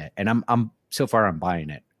you. And I'm so far I'm buying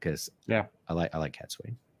it because I like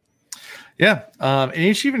Catswain. Yeah,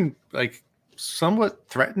 and she even like somewhat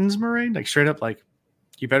threatens Moraine, like straight up, like,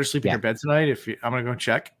 "You better sleep in your bed tonight. I'm gonna go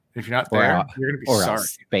check. If you're not there, you're gonna be sorry. I'll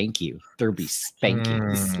spank you. There'll be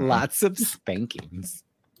spankings, lots of spankings."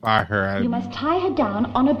 You must tie her down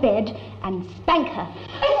on a bed and spank her.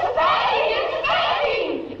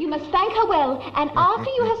 You must spank her well, and after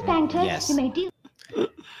you have spanked her, you may deal.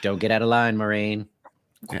 Don't get out of line, Moraine.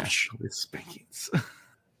 Yeah, with spankings.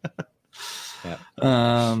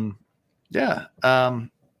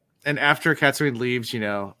 And after Catswain leaves,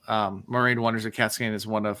 Moraine wonders if Catswain is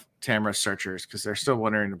one of Tamara's searchers, because they're still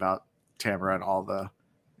wondering about Tamara and all the,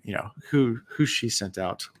 who she sent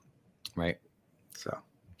out. Right. So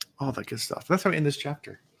all that good stuff. That's how we end this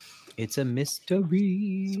chapter. It's a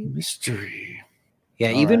mystery. It's a mystery.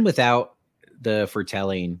 Yeah, even without the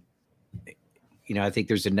foretelling, I think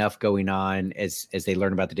there's enough going on as they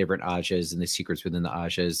learn about the different Ajas and the secrets within the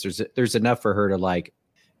Ajas. There's enough for her to like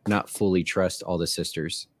not fully trust all the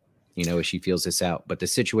sisters, as she feels this out. But the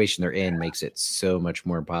situation they're in makes it so much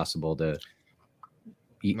more impossible to.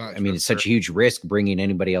 It's such a huge risk bringing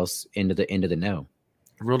anybody else into the know.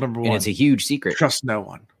 Rule number one, and it's a huge secret. Trust no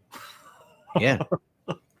one. Yeah.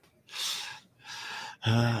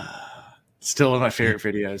 Still one of my favorite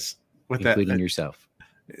videos, including yourself.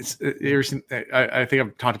 I think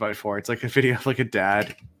I've talked about it before. It's like a video of like a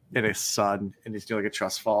dad and his son, and he's doing like a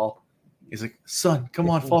trust fall. He's like, "Son, come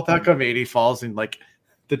on, fall back on me." And he falls, and like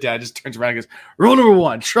the dad just turns around and goes, "Rule number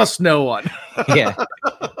one, trust no one." Yeah.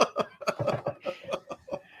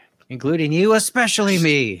 Including you, especially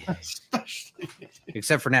me.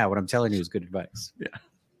 Except for now, what I'm telling you is good advice. Yeah.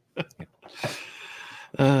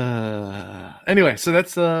 Anyway, so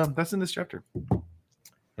that's in this chapter.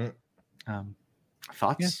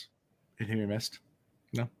 Thoughts? Yeah. Anything we missed?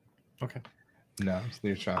 No. Okay. No, I'm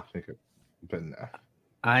still trying to think of, but no.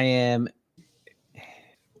 I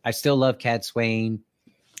still love Catswain.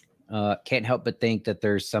 Can't help but think that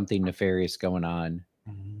there's something nefarious going on.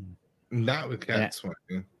 Not with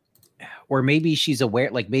Catswain. Or maybe she's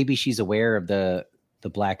aware of the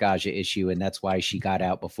Black Aja issue, and that's why she got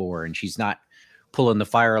out before, and she's not pulling the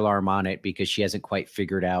fire alarm on it because she hasn't quite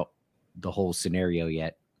figured out the whole scenario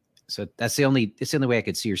yet. So it's the only way I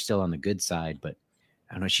could see her still on the good side, but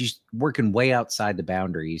I don't know. She's working way outside the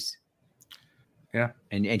boundaries. Yeah.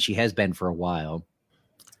 And she has been for a while.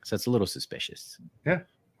 So it's a little suspicious. Yeah.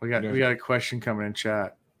 We got a question coming in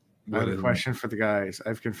chat. I have a question for the guys.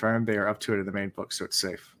 I've confirmed they are up to it in the main book, so it's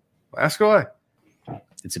safe. Ask away.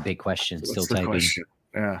 It's a big question. What's Still the typing. Question?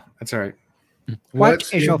 Yeah, that's all right.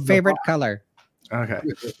 What is your favorite color? Okay.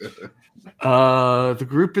 The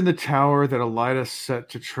group in the tower that Elaida set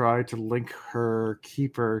to try to link her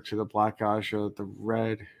keeper to the Black Aja, the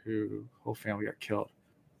Red, who whole family got killed.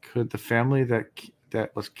 Could the family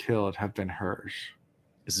that was killed have been hers?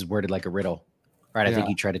 This is worded like a riddle. Right, I think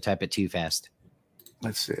you tried to type it too fast.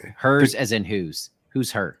 Let's see. Hers as in whose?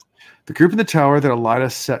 Who's her? The group in the tower that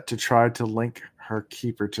Elaida set to try to link her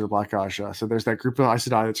keeper to the Black Aja. So there's that group of Aes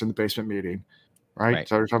Sedai that's in the basement meeting, right?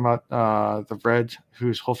 So we're talking about the Red,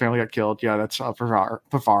 whose whole family got killed. Yeah, that's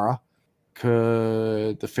Pavara.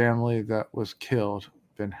 Could the family that was killed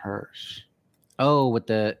been hers? Oh, with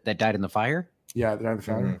that died in the fire? Yeah, they died in the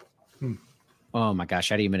fire. Mm-hmm. Oh my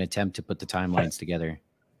gosh, I didn't even attempt to put the timelines together.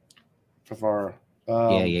 Pavara.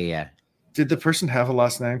 Yeah. Did the person have a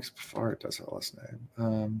last name? Because Pavara does have a last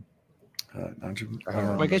name.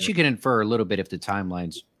 Well, I guess you can infer a little bit if the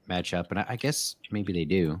timelines match up, and I guess maybe they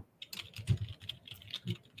do.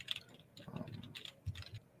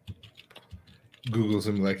 Google's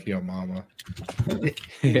him like, yo, mama.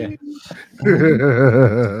 Yeah.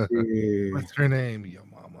 What's her name, yo,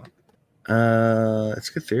 mama? It's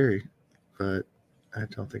a good theory, but I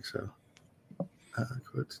don't think so.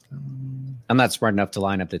 I'm not smart enough to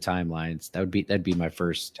line up the timelines. That'd be my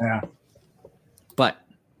first. Yeah. But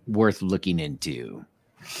worth looking into.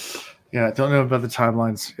 Yeah, I don't know about the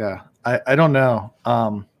timelines. Yeah, I don't know.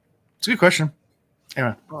 It's a good question.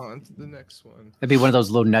 Anyway, on to the next one. That'd be one of those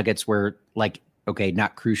little nuggets where, like, okay,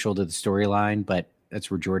 not crucial to the storyline, but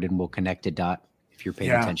that's where Jordan will connect a dot if you're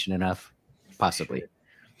paying attention enough, possibly.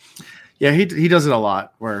 Yeah, he does it a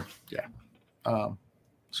lot. Where so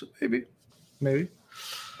maybe.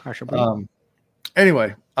 Partially.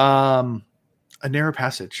 Anyway, A Narrow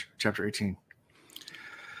Passage, chapter 18.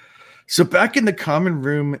 So back in the common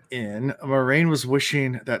room inn, Moraine was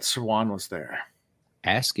wishing that Siuan was there.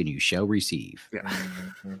 Ask and you shall receive. Yeah.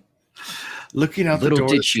 Looking out Little the door.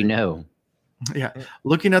 did she know. Yeah.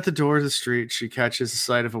 Looking out the door of the street, she catches the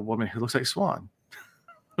sight of a woman who looks like Siuan.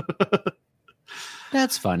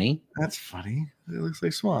 That's funny. That's funny. It looks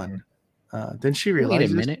like Siuan. Then she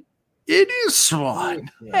realizes, Wait a minute. it is Siuan.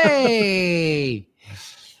 Hey,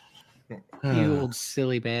 you old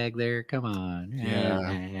silly bag there. Come on.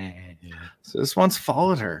 Yeah. So this one's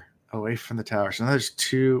followed her away from the tower. So now there's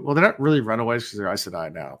two. Well, they're not really runaways because they're Aes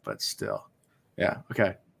Sedai now, but still. Yeah.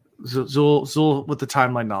 Okay. Zul with the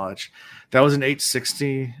timeline knowledge. That was in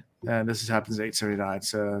 860, and this happens in 879.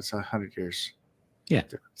 So it's 100 years. Yeah.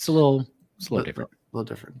 It's a little different. A little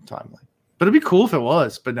different timeline. But it'd be cool if it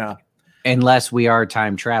was, but no. Unless we are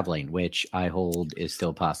time traveling, which I hold is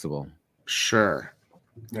still possible. Sure.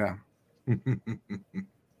 Yeah.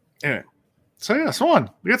 Anyway. So yeah,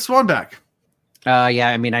 Siuan. We got Siuan back. Yeah,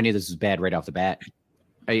 I mean, I knew this was bad right off the bat.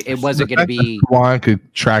 It wasn't going to be. Siuan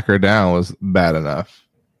could track her down was bad enough.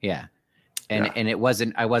 Yeah. And it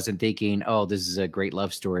wasn't, I wasn't thinking, oh, this is a great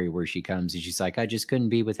love story where she comes and she's like, I just couldn't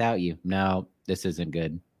be without you. No, this isn't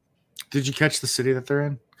good. Did you catch the city that they're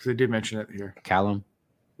in? Because they did mention it here. Callum.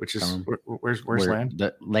 Which is, where's land?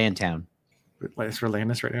 The land town. That's where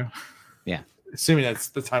land is right now? Yeah. Assuming that's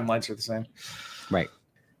the timelines are the same. Right.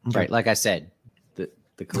 Okay. Right. Like I said,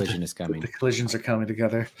 the collision is coming. The collisions are coming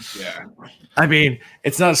together. Yeah. I mean,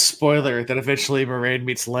 it's not a spoiler that eventually Moraine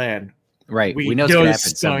meets Lan. Right. We know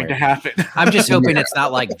it's going to happen. I'm just hoping it's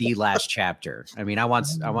not like the last chapter. I mean, I want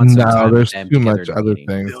some no, time there's with them too much together other meeting.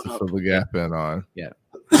 things to fill the gap in on. Yeah.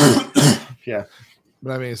 Yeah.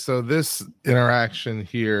 But I mean, so this interaction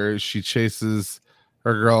here, she chases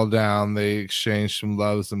her girl down. They exchange some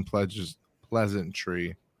loves and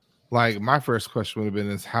pleasantry. Like, my first question would have been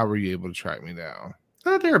is, how were you able to track me down?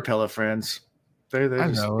 They're pillow friends. I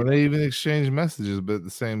know. And they even exchange messages, but at the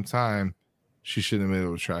same time, she shouldn't have been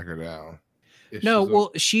able to track her down. No,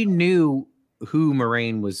 well, she knew who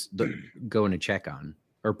Moraine was going to check on,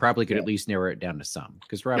 or probably could at least narrow it down to some.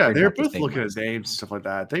 Because they're both looking at names and stuff like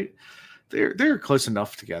that. They're close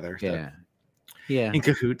enough together. Yeah. In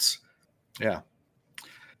cahoots. Yeah.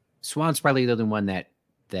 Siuan's probably the other one that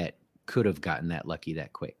could have gotten that lucky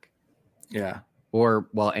that quick. Yeah. Or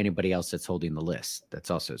anybody else that's holding the list that's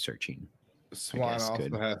also searching. Siuan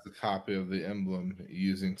also has a copy of the emblem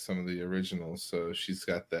using some of the originals, so she's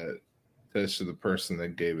got that attached to the person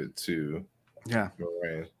that gave it to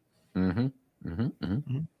Moraine.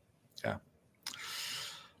 Yeah.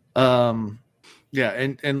 Yeah,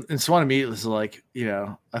 and Siuan immediately was like,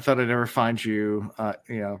 I thought I'd never find you.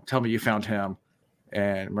 Tell me you found him.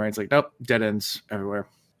 And Moraine's like, nope, dead ends everywhere.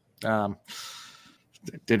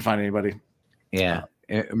 Didn't find anybody. Yeah.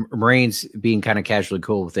 Moraine's being kind of casually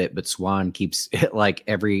cool with it, but Siuan keeps like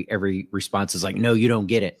every response is like, no, you don't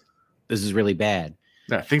get it. This is really bad.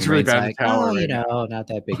 Yeah, things are really bad in the tower. Not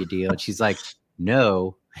that big a deal. And she's like,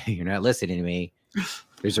 no, you're not listening to me.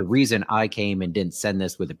 There's a reason I came and didn't send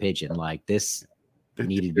this with a pigeon. Like, this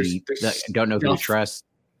needed to be. Don't know who to trust.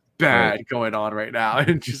 Bad going on right now.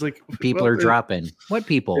 And she's like, people are dropping. What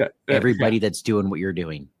people? Everybody that's doing what you're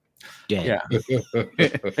doing. Dead. Yeah.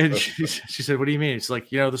 And she said, what do you mean? It's like,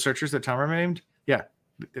 the searchers that Tom named? Yeah.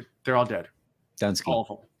 They're all dead. Dunsky. All of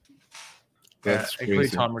them. That's including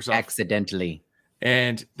crazy. Tom herself. Accidentally.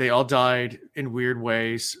 And they all died in weird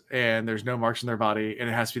ways, and there's no marks on their body, and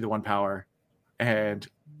it has to be the one power. And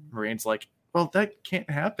Marine's like, well, that can't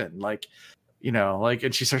happen. Like, you know, like,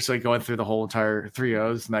 and she starts like going through the whole entire 3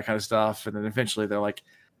 O's and that kind of stuff. And then eventually they're like,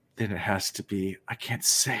 then it has to be, I can't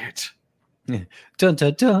say it. Dun,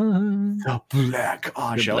 dun, dun. The Black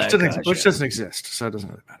Aja, Black which Aja. doesn't exist, so it doesn't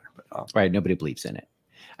really matter. But Right. Nobody believes in it.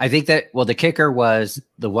 I think that, well, the kicker was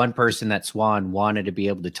the one person that Swan wanted to be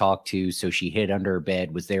able to talk to. So she hid under her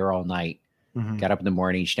bed, was there all night, got up in the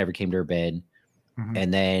morning. She never came to her bed.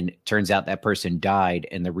 And then turns out that person died.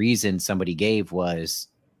 And the reason somebody gave was,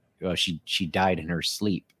 well, she died in her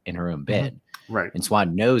sleep in her own bed. Right. And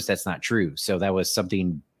Swan knows that's not true. So that was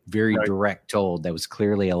something very direct told that was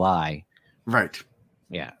clearly a lie. Right.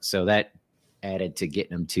 Yeah. So that added to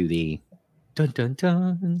getting him to the dun dun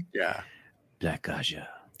dun. Yeah. Black Aja.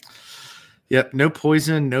 Yep. No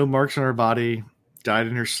poison, no marks on her body, died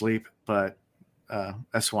in her sleep. But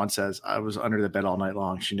as Swan says, I was under the bed all night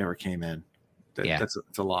long. She never came in. That's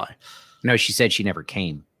a lie. No, she said she never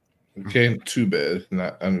came. Came to bed,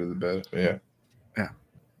 not under the bed. Yeah.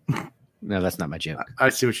 No, that's not my joke. I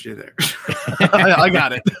see what you did there. I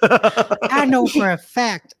got it. I know for a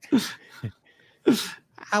fact.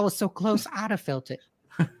 I was so close, I'd have felt it.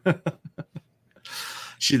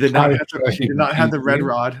 She did not have the red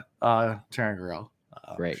rod, Terran girl.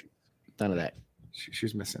 Right. None of that. She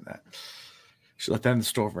was missing that. She left that in the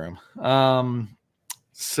storeroom.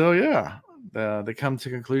 So yeah, they come to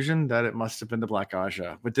the conclusion that it must have been the Black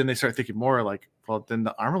Aja. But then they start thinking more like, well, then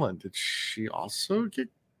the Armelin, did she also get?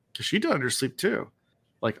 Because she died in her sleep too,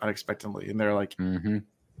 like unexpectedly. And they're like,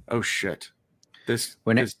 oh shit, this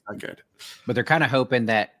is not good. But they're kind of hoping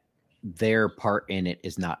that their part in it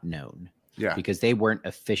is not known. Yeah. Because they weren't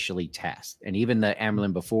officially tasked. And even the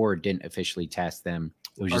Amerlin before didn't officially task them.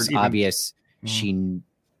 It was just obvious she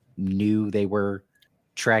knew they were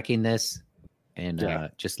tracking this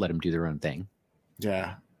and just let them do their own thing.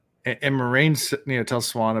 Yeah. And Moraine, tells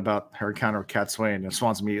Swan about her encounter with Cat Swain, and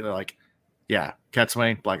Swan's immediately like, yeah, Cat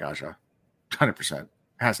Swain, Black Aja, 100%.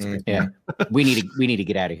 Has to be. Yeah. we need to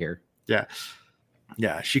get out of here. Yeah.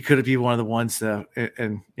 Yeah, she could be one of the ones that,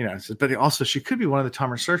 but also she could be one of the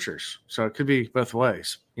Tommer searchers. So it could be both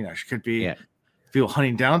ways. She could be people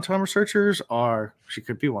hunting down Tommer searchers, or she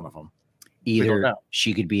could be one of them. Either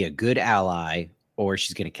she could be a good ally, or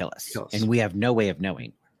she's going to kill us, and we have no way of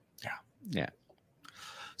knowing. Yeah, yeah.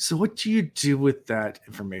 So what do you do with that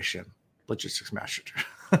information, logistics master?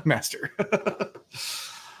 You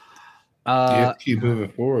have to keep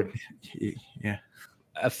moving forward. Yeah.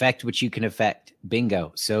 Affect what you can affect.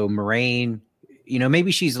 Bingo. So Moraine,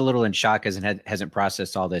 maybe she's a little in shock because it hasn't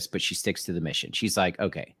processed all this, but she sticks to the mission. She's like,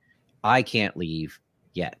 okay, I can't leave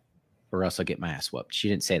yet, or else I'll get my ass whooped. She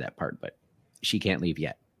didn't say that part, but she can't leave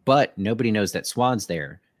yet. But nobody knows that Swan's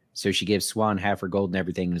there. So she gives Swan half her gold and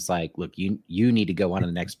everything. And it's like, look, you need to go on to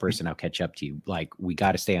the next person. I'll catch up to you. Like, we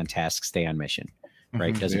got to stay on task, stay on mission,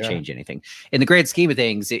 right? Doesn't change anything. In the grand scheme of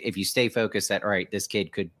things, if you stay focused that, all right, this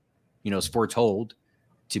kid could, is foretold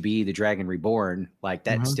to be the Dragon Reborn, like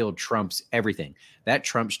that still trumps everything. That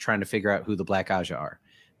trumps trying to figure out who the Black Aja are.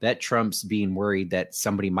 That trumps being worried that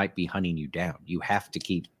somebody might be hunting you down. You have to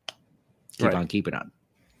keep on keeping on.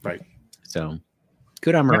 Right. So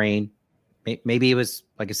good on Moraine. Maybe it was,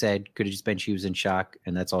 like I said, could have just been she was in shock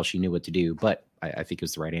and that's all she knew what to do. But I think it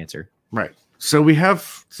was the right answer. Right. So we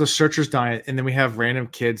have the searchers dying, and then we have random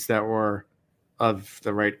kids that were of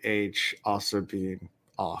the right age also being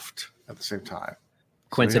offed at the same time.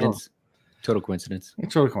 Coincidence. Total coincidence.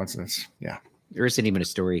 Total coincidence. Yeah. There isn't even a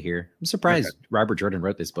story here. I'm surprised Robert Jordan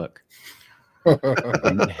wrote this book.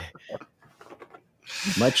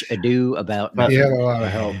 Much ado about he had a lot of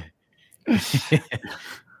help.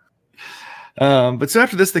 But so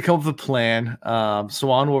after this, they come up with a plan.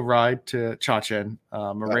 Swan will ride to Chachen.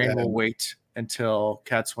 Moraine will wait until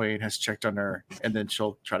Cat Swain has checked on her, and then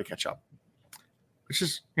she'll try to catch up. Which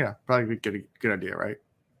is, probably a good idea, right?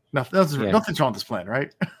 Nothing's wrong with this plan,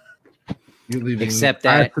 right? You're leaving except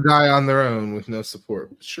that to die on their own with no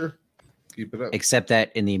support. Sure, keep it up. Except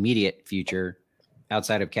that in the immediate future,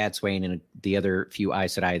 outside of Cat Swain and the other few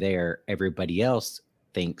Aes Sedai there, everybody else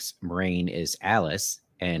thinks Moraine is Alice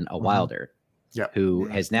and a Wilder, who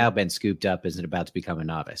has now been scooped up as about to become a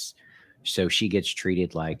novice. So she gets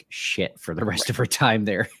treated like shit for the rest of her time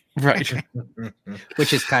there. Right.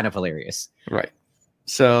 Which is kind of hilarious. Right.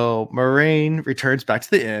 So Moraine returns back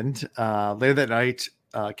to the end. Later that night,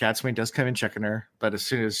 Cat Swain does come in checking her, but as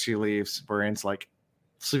soon as she leaves, Moraine's like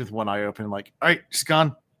sleeping with one eye open, like, all right, she's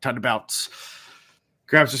gone. Time to bounce.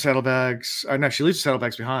 Grabs her saddlebags. No, she leaves her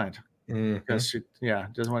saddlebags behind. because she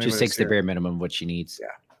doesn't want Just anybody takes to the see bare her. minimum of what she needs. Yeah.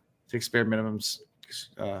 Takes bare minimums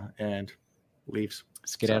and leaves.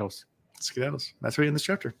 Skedaddles. Skedaddles. That's what we end this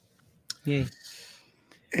chapter. Yay.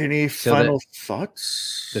 Any So final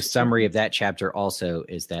thoughts? The summary of that chapter also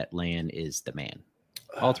is that Lan is the man.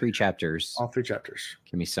 All 3 chapters All 3 chapters.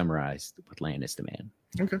 can be summarized with Lan is the man.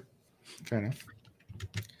 Okay. Fair enough.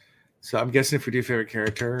 So I'm guessing if we do favorite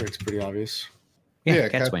character, it's pretty obvious. Yeah,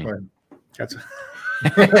 Catswain. That's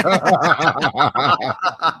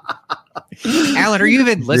Alan, are you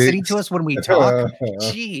even listening to us when we talk?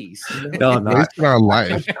 Jeez. no, I'm not. Wasting our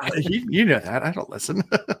life. you know that. I don't listen.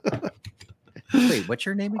 Wait, what's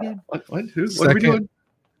your name again? What? Who? What are we doing?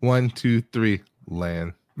 1, 2, 3.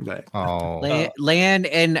 Lan. Right. Oh, Lan,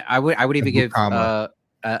 and I would even give Bukama.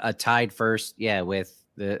 a tied first, with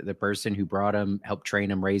the person who brought him, helped train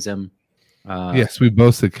him, raise him. yes, we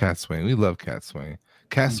both said Catswain. We love Catswain.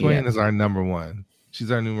 Catswain Yeah. is our number 1. She's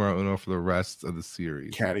our numero uno for the rest of the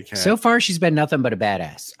series. Catty cat. So far, she's been nothing but a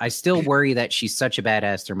badass. I still worry that she's such a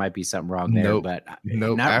badass. There might be something wrong there, Nope. but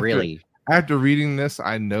Nope. not really. After reading this,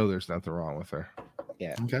 I know there's nothing wrong with her.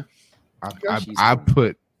 Yeah. Okay. She's I fine.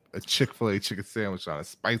 put a Chick-fil-A chicken sandwich on a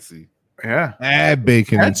spicy. Yeah. Add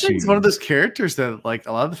bacon and That's cheese. one of those characters that like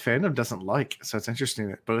a lot of the fandom doesn't like. So it's interesting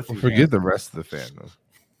that both of you Forget the rest of the fandom.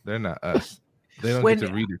 They're not us. They don't When- get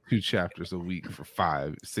to read it 2 chapters a week for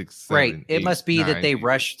 5, 6, 7, Right. It 8, must be 9 that they days.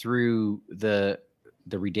 rush through the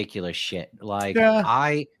ridiculous shit. Like Yeah.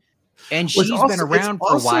 and Well, she's it's also- been it's around for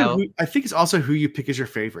a also while. I think it's also who you pick as your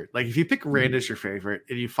favorite. Like if you pick Rand as your favorite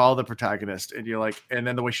and you follow the protagonist and you're like, and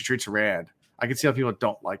then the way she treats Rand, I can see how people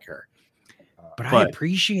don't like her. But I but-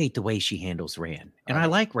 appreciate the way she handles Rand. And I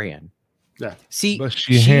like Rand. Yeah. See, But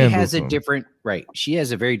she handles has a them. different She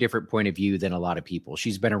has a very different point of view than a lot of people.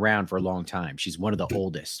 She's been around for a long time. She's one of the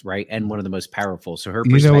oldest, right? And one of the most powerful. So her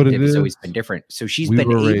You know what it perspective has is? always been different. So she's We been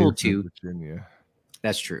were able raised in to. Virginia.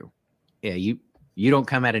 That's true. Yeah, you don't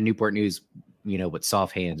come out of Newport News, with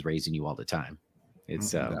soft hands raising you all the time.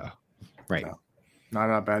 It's No. right. No.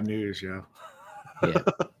 Not bad news, yo. Yeah.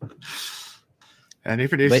 And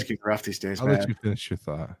Newport News is But- getting rough these days, I'll man. let you finish your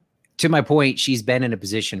thought. To my point, she's been in a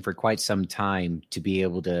position for quite some time to be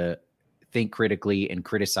able to think critically and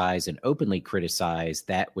criticize and openly criticize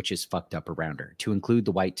that which is fucked up around her, to include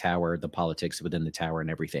the White Tower, the politics within the tower, and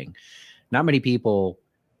everything. Not many people,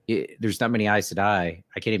 there's not many Aes Sedai.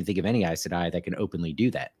 I can't even think of any Aes Sedai that can openly do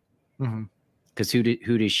that. Mhm. Because who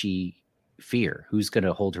does she fear? Who's going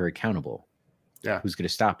to hold her accountable? Yeah. Who's going to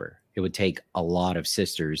stop her? It would take a lot of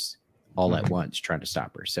sisters all at once trying to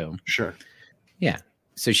stop her. So Sure. yeah.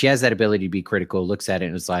 So she has that ability to be critical, looks at it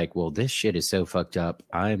and is like, well, this shit is so fucked up.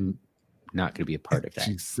 I'm not going to be a part of that.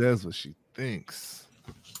 She says what she thinks.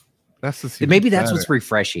 That's the And maybe that's what's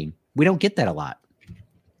refreshing. We don't get that a lot.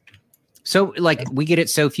 So like we get it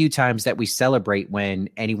so few times that we celebrate when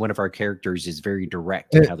any one of our characters is very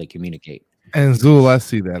direct in how they communicate. And Zul, I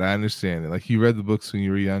see that. I understand it. Like you read the books when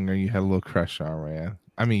you were younger, and you had a little crush on Rand.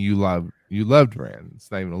 I mean, you loved Rand.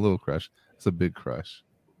 It's not even a little crush; it's a big crush.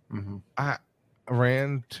 Mm-hmm.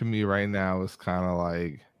 Rand to me right now is kind of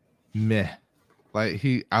like meh. Like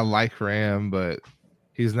I like Rand, but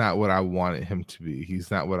he's not what I wanted him to be.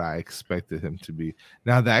 He's not what I expected him to be.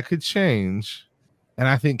 Now that could change, and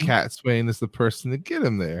I think Catswain is the person to get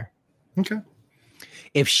him there. Okay.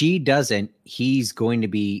 If she doesn't, he's going to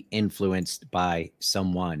be influenced by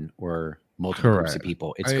someone or multiple groups of Correct.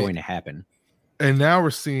 people. It's going to happen. And now we're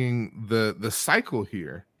seeing the cycle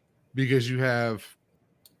here, because you have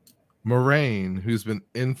Moraine, who's been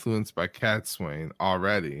influenced by Catswain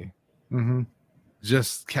already. Mm-hmm.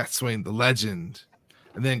 Just Catswain, the legend.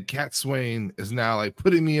 And then Catswain is now like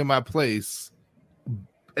putting me in my place,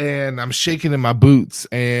 and I'm shaking in my boots,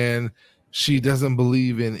 and she doesn't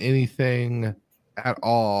believe in anything at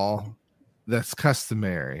all that's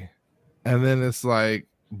customary. And then it's like,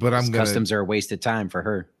 but I'm gonna Customs are a waste of time for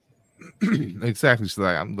her. exactly. She's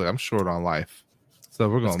like, I'm short on life, so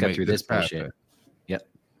we're Let's gonna cut make through this bullshit. happen. Yep.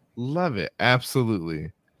 Love it,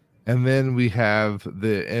 absolutely. And then we have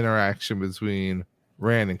the interaction between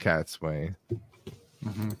Rand and Catswain,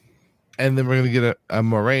 Mm-hmm. and then we're gonna get a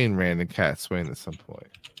Moraine Rand and Catswain at some point.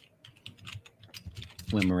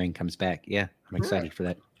 When Moraine comes back. Yeah, I'm excited for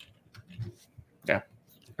that. Yeah.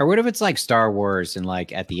 Or what if it's like Star Wars and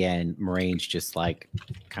like at the end, Moraine's just like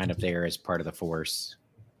kind of there as part of the Force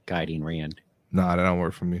guiding Rand? Nah, that don't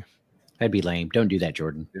work for me. That'd be lame. Don't do that,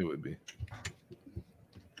 Jordan. It would be.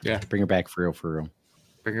 Bring her back for real, for real.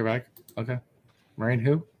 Bring her back. Okay. Moraine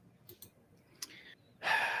who?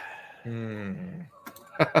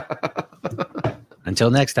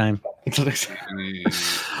 Until next time. Until next time.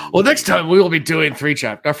 Well, next time we will be doing 4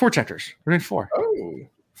 chapters. We're doing 4. Oh,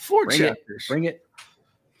 4 Bring chapters. Bring it.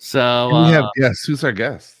 So we have guests. Who's our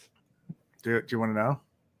guest? do you want to know?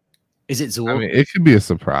 Is it Zool? I mean, it could be a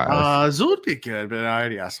surprise. Zool would be good, but I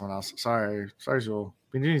already asked someone else. Sorry, Zool.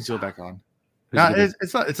 We need Zool back on. Who's No, it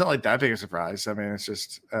gonna- it's not like that big a surprise. I mean, it's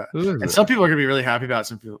just, Who is and it? some people are gonna be really happy about it.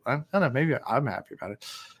 Some people, I don't know. Maybe I'm happy about it.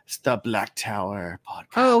 It's the Black Tower podcast.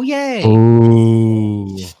 Oh, yay.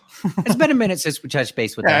 Oh, It's been a minute since we touched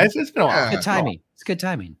base with Yeah, them. it's been a while. Yeah. Good timing. It's good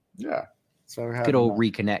timing. Yeah. So we're having Good old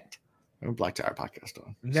reconnect. Black Tower podcast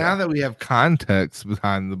on. now that we have context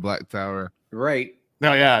behind the Black Tower, Right.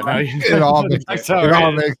 No, yeah, no, it all makes, Black it Tower,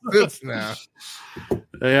 all yeah. makes sense now.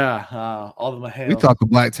 Yeah, all of my hail. We thought the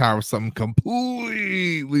Black Tower was something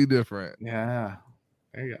completely different. Yeah,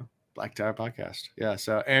 there you go. Black Tower podcast. Yeah,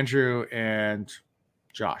 so Andrew and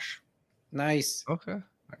Josh Nice. Okay.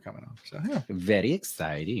 are coming on. So yeah, Very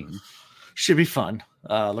exciting. should be fun.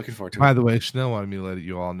 Looking forward to By it. the way, Chanel wanted me to let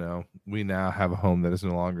you all know we now have a home that is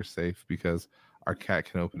no longer safe because our cat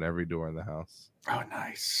can open every door in the house. Oh,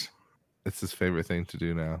 nice. It's his favorite thing to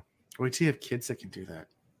do now. Wait till you have kids that can do that.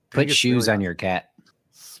 Put shoes on your cat.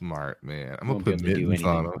 Smart man. I'm gonna Won't be put able to do mittens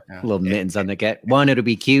on anything. him. Yeah. Little mittens on the cat. One, it'll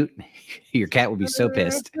be cute. Your cat will be so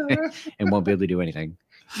pissed and won't be able to do anything.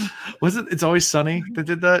 Was it? It's Always Sunny that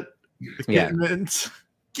did that. The Yeah. kitten mittens.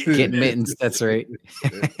 Kitten mittens. That's right.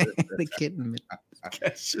 The kitten mittens.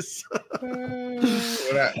 It's just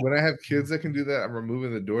When I have kids that can do that, I'm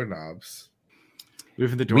removing the doorknobs.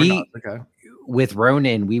 moving the door. We- Okay. With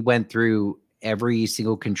Ronan, we went through every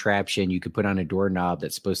single contraption you could put on a doorknob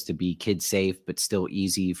that's supposed to be kid safe, but still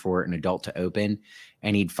easy for an adult to open.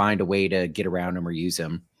 And he'd find a way to get around them or use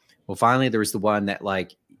them. Well, finally, there was the one that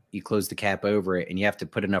like you close the cap over it and you have to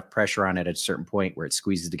put enough pressure on it at a certain point where it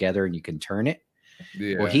squeezes together and you can turn it.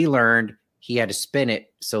 Yeah. Well, he learned he had to spin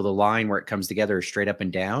it so the line where it comes together is straight up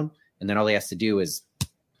and down. And then all he has to do is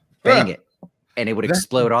bang it and it would That's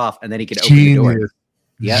explode off and then he could open the door. Genius.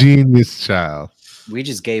 Yep. Genius child. We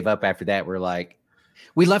just gave up after that. We're like,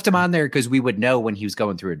 we left him on there because we would know when he was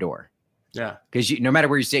going through a door. Yeah. Because no matter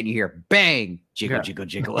where you're sitting, you hear bang, jiggle, Yeah. jiggle,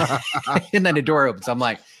 jiggle, and then the door opens. I'm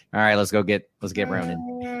like, all right, let's get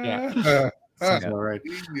Ronan. Yeah. Sounds about right.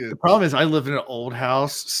 The problem is I live in an old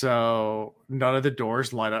house, so none of the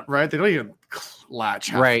doors line up right. They don't even latch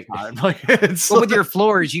half Right. the time. Like it's But with your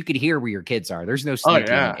floors, you could hear where your kids are. There's no oh sneaking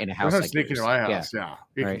yeah, in a house There's no like sneaking yours. in my Yeah. house. Yeah,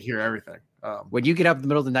 you Right. can hear everything. When you get up in the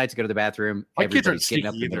middle of the night to go to the bathroom, My kids aren't everybody's getting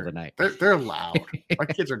up sneaky in the middle either. of the night. They're loud. My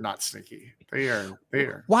kids are not sneaky. They are.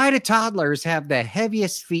 Why do toddlers have the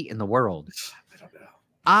heaviest feet in the world? I don't know.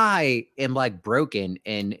 I am like broken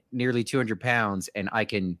and nearly 200 pounds, and I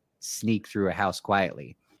can sneak through a house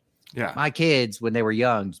quietly. Yeah, My kids, when they were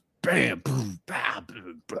young, bam, boom, bam,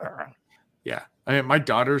 boom, bam. yeah. I mean, my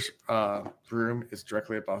daughter's room is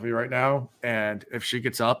directly above me right now, and if she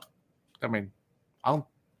gets up, I mean,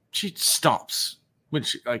 she stomps when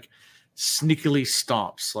she like sneakily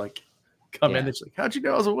stomps, like come in Yeah. and she's like, how'd you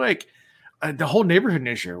know I was awake? The whole neighborhood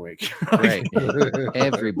knows you're awake. Right.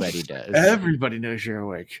 Everybody does. Everybody knows you're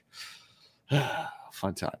awake.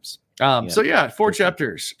 Fun times. Yeah. So yeah, 4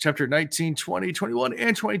 chapters, chapter 19, 20, 21,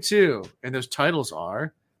 and 22. And those titles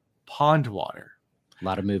are Pond Water. A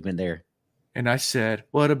lot of movement there. And I said,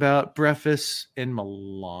 what about Breakfast in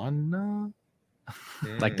Milana?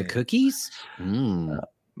 Like the cookies? Manala.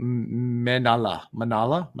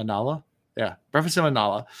 Yeah, Breakfast in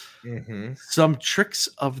Manala. Mhm. Some tricks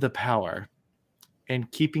of the power and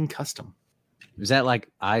keeping custom. Was that like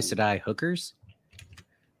Aes Sedai hookers?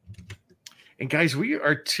 And guys, we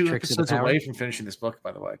are 2 Tricks of the episodes power? away from finishing this book,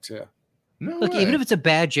 by the way, too. No Look, way. even if it's a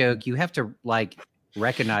bad joke, you have to like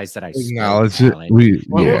recognize that I stole Acknowledge it. talent. We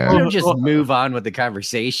Well, You yeah. don't just move on with the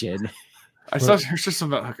conversation. I saw there's just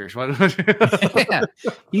something about hookers. What? Yeah.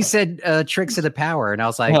 You said tricks of the power, and I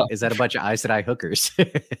was like, Yeah. is that a bunch of Aes Sedai hookers?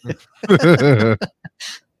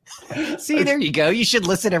 See, there you go. You should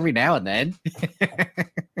listen every now and then.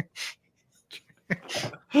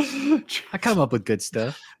 I come up with good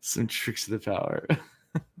stuff. Some tricks of the power.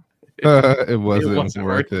 It wasn't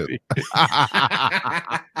worth it.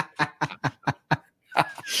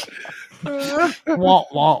 Wah,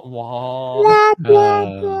 wah,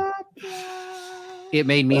 wah. It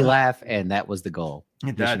made me laugh, and that was the goal.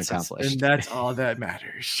 And Mission that's, accomplished. and that's all that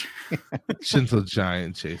matters. Gentle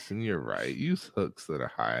giant, Jason. You're right. Use hooks that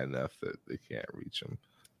are high enough that they can't reach them.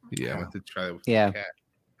 Yeah, I have to try it with Yeah. the cat.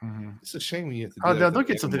 It's a shame when you have to. Oh, do they'll that with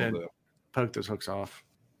get an something animal, in. Poke those hooks off.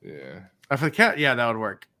 though. Yeah. For the cat, yeah, that would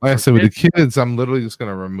work. Like I For said, with the kids, kids, I'm literally just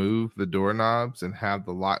gonna remove the doorknobs and have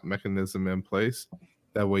the lock mechanism in place.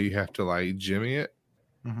 That way, you have to like jimmy it,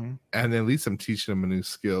 Mhm. And at least I'm teaching them a new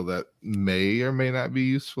skill that may or may not be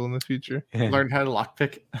useful in the future. Learn how to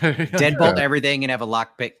lockpick. Deadbolt everything and have a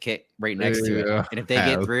lockpick kit right next to it. Yeah. And if they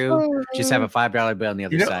get through, just have a $5 bill on the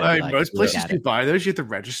other side. Like, Like, most "We places got you it." buy those, you have to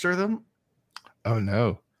register them. Oh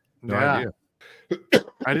no. No Yeah. idea.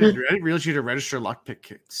 I didn't realize you had to register lockpick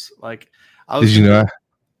kits. Like, I Did was you know?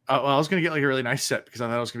 I was gonna get like a really nice set because I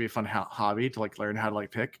thought it was gonna be a fun hobby to like learn how to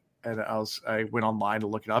like pick. And I went online to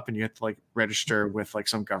look it up, and you have to like register with like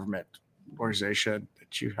some government organization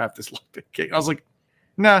that you have this lockpick kit. I was like,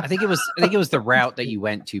 nah. I think it was the route that you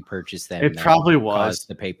went to purchase them. It that probably was caused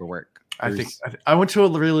the paperwork. I think I went to a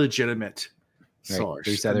really legitimate Right, source.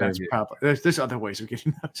 there's and other- that's probably, there's other ways of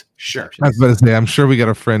getting those. Sure. I was about to say, I'm sure we got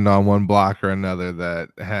a friend on one block or another that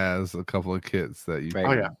has a couple of kits that you. Right.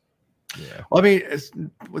 Oh yeah. Yeah. Well, I mean, it's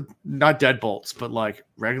not deadbolts, but like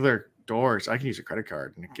regular doors. I can use a credit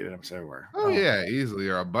card and get it almost everywhere. Oh yeah, easily,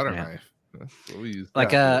 or a butter Yeah. knife. That's what we use.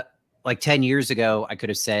 Like 10 years ago, I could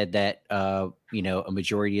have said that a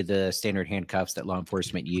majority of the standard handcuffs that law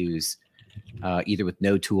enforcement use, either with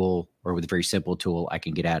no tool or with a very simple tool, I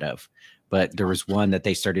can get out of. But there was one that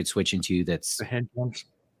they started switching to that's The hand ones.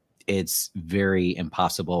 it's very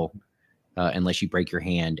impossible unless you break your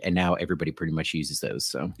hand, and now everybody pretty much uses those.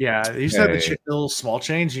 So Yeah, they used to have the Hey. little small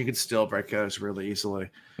chains. You could still break those really easily.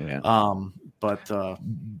 yeah, But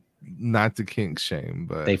Not to kink shame,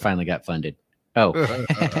 but they finally got funded. Oh,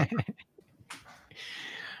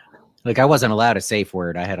 like I wasn't allowed a safe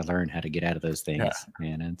word. I had to learn how to get out of those things.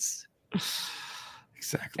 Man, it's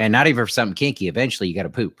exactly. and not even for something kinky. Eventually, you got to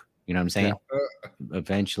poop. You know what I'm saying?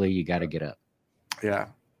 Eventually, you got to get up. Yeah.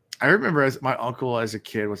 I remember as my uncle as a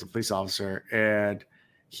kid was a police officer, and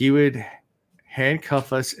he would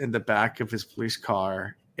handcuff us in the back of his police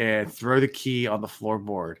car and throw the key on the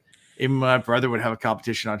floorboard. Even my brother would have a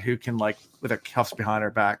competition on who can, like, with their cuffs behind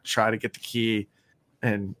our back, try to get the key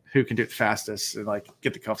and who can do it fastest and like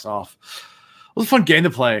get the cuffs off. It was a fun game to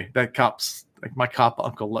play. That my cop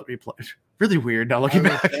uncle let me play. Really weird now looking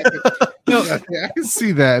back. I can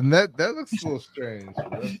see that, and that looks a little strange.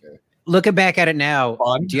 but Okay. Looking back at it now,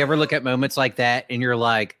 Fun. do you ever look at moments like that and you're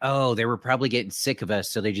like, oh, they were probably getting sick of us,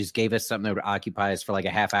 so they just gave us something that would occupy us for like a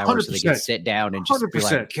half hour so they 100%. could sit down and just be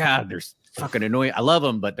like, 100%. God, they're fucking annoying. I love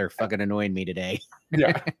them, but they're fucking annoying me today.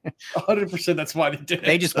 Yeah, 100%. That's why they did it.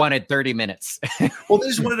 They just wanted 30 minutes. Well, they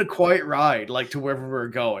just wanted a quiet ride, like to wherever we were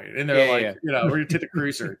going. And they're Yeah, like, we're going to take the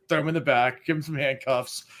cruiser, throw him in the back, give him some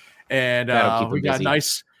handcuffs. And That'll keep we him got a busy.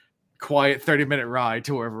 nice, quiet 30-minute ride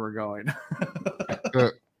to wherever we're going.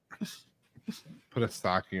 Put a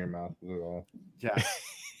sock in your mouth with it all. Yeah,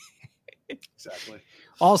 exactly.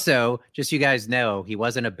 Also, just so you guys know, he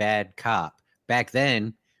wasn't a bad cop. Back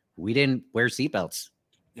then, we didn't wear seatbelts,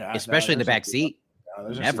 Yeah, especially in the there's no back seat. No,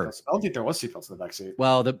 there's no Never. seatbelts. I don't think there was seatbelts in the back seat.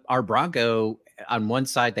 Well, our Bronco, on one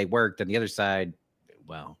side they worked, on the other side,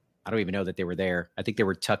 well, I don't even know that they were there. I think they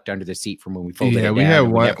were tucked under the seat from when we folded Yeah, it we down, had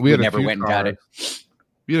and one. We had a never few went and got it.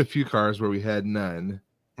 We had a few cars where we had none.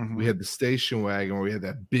 Mhm. We had the station wagon where we had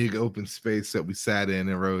that big open space that we sat in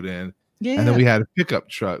and rode in. Yeah. And then we had a pickup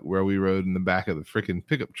truck where we rode in the back of the freaking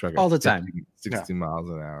pickup truck All at the time. 60 miles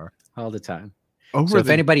an hour. all the time. Over So if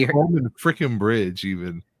the anybody heard, Coleman freaking bridge,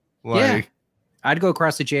 even. Yeah. Like, I'd go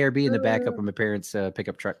across the JRB in the back up of my parents'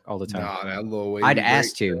 pickup truck all the time. nah, that little way. I'd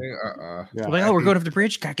ask to. Yeah. Like, oh, we're going over the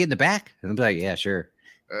bridge. Gotta get in the back. And I'd be like, yeah, sure.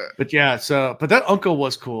 But yeah, but that uncle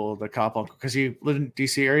was cool, the cop uncle, because he lived in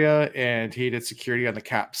DC area and he did security on the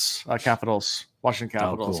Capitals, Washington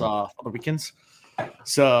Capitals, cool. on the weekends.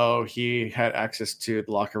 So he had access to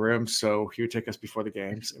the locker room. So he would take us before the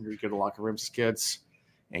games and we'd go to the locker rooms as kids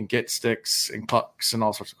and get sticks and pucks and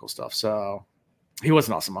all sorts of cool stuff. So he was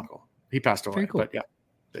an awesome uncle. He passed away, Very cool. but yeah.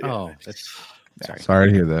 Oh, that's sorry. Sorry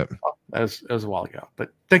to hear that. That was a while ago,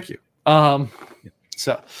 but thank you.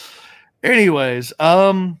 So anyways,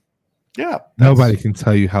 yeah. Nobody can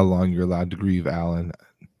tell you how long you're allowed to grieve, Alan.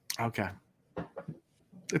 Okay.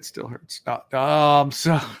 It still hurts.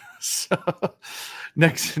 So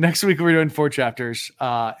next week we're doing 4 chapters,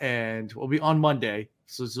 and we'll be on Monday.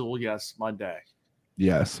 So Zool, yes, Monday.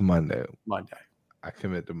 Yes, Monday. I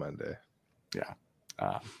commit to Monday.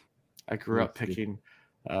 I grew up picking,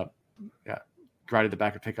 right at the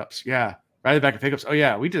back of pickups. Yeah, right at the back of pickups. Oh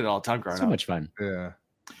yeah, we did it all the time growing So up. much fun. Yeah.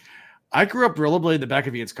 I grew up rollerblading in the back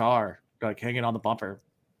of Ian's car, like hanging on the bumper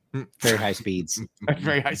Very high speeds. at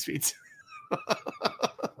very high speeds.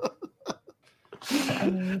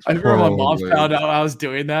 I remember my mom Rollerblade. found out I was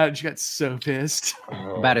doing that and she got so pissed.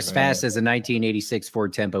 Oh About as fast as a 1986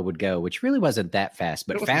 Ford Tempo would go, which really wasn't that fast,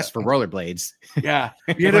 but fast for rollerblades. Yeah.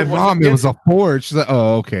 My mom, it was a Ford. She's like,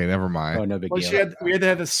 oh, okay, never mind. Oh, no big Well, deal. we had to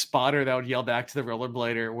have a spotter that would yell back to the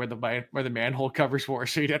rollerblader where the manhole covers were,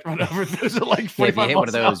 so you'd have to run over those at like 45 Yeah, if you hit one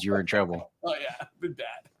of miles an those, you were in trouble. hour. Oh yeah, been bad.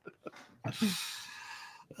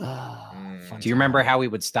 Do you remember how we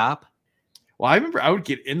would stop? Well, I remember I would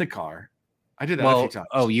get in the car. I did that a few times.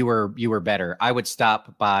 Oh, you were better. I would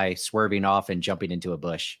stop by swerving off and jumping into a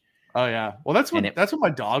bush. Oh yeah. Well, that's when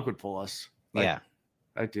my dog would pull us. Like, yeah,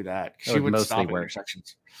 I'd do that. That She would would mostly stop at work.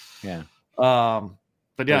 intersections. Yeah.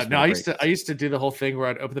 But yeah, Those no, were I used to do the whole thing where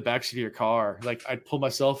I'd open the backseat of your car. Like I'd pull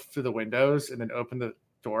myself through the windows and then open the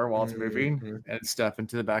door while it's moving and step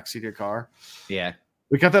into the backseat of your car. Yeah.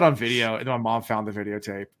 We got that on video, and then my mom found the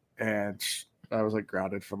videotape, and I was like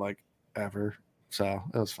grounded for like ever. So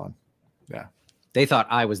it was fun. Yeah. They thought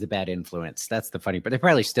I was the bad influence. That's the funny, but they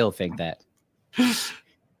probably still think that.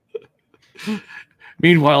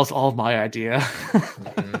 Meanwhile, it's all my idea.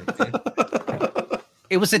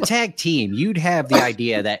 It was a tag team. You'd have the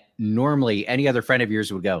idea that normally any other friend of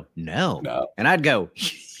yours would go, no. And I'd go,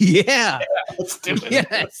 yeah. Let's do it.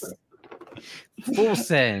 Yes. Full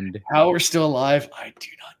send. How we're still alive, I do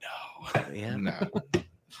not know. Yeah. No.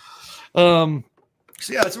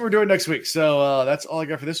 So yeah, that's what we're doing next week. So that's all I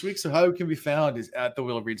got for this week. So how it can be found is at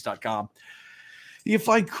thewheelofreads.com. You can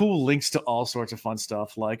find cool links to all sorts of fun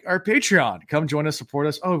stuff like our Patreon. Come join us, support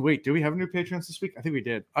us. Oh wait, do we have a new Patreons this week? I think we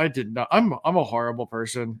did. I did not. I'm a horrible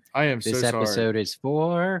person. I am This so sorry. episode is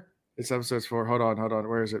for. This episode's for. Hold on.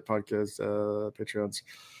 Where is it? Podcast Patreons.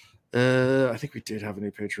 I think we did have a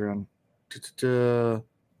new Patreon.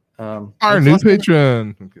 Our new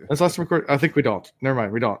Patreon. Okay. That's last record. I think we don't. Never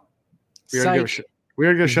mind. We don't. We already give a shit. We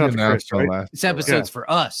already give a shout out to Chris, right? This episode's for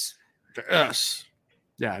us. For us.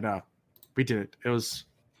 Yeah, no. We did it. It was,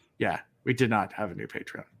 we did not have a new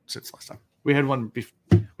Patreon since last time. We had one before.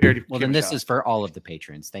 Well, then this is for all of the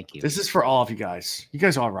patrons. Thank you. This is for all of you guys. You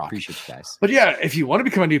guys all rock. Appreciate you guys. But yeah, if you want to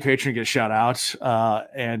become a new patron, get a shout out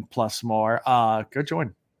and plus more, go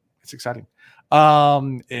join. It's exciting.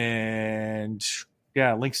 And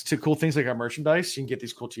yeah, links to cool things like our merchandise. You can get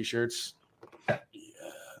these cool t-shirts. Yeah,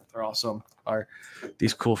 they're awesome.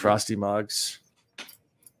 These cool frosty mugs.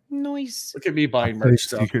 Nice. Look at me buying merch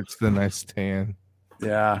stuff. Secrets, the nice tan.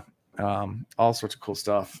 Yeah. All sorts of cool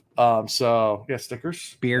stuff. So yeah,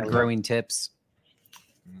 stickers. Beard growing tips.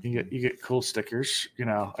 You get cool stickers. You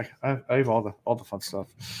know, I have all the fun stuff.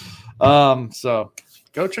 So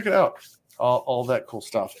go check it out. All that cool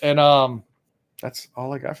stuff. And that's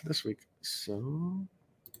all I got for this week. So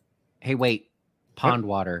Hey, wait. Pond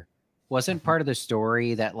water. Wasn't part of the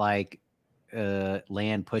story that like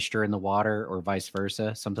Lan pushed her in the water or vice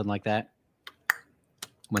versa, something like that?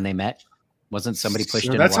 When they met? Wasn't somebody pushed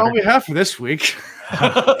in the water? That's all we have for this week.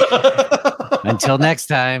 Until next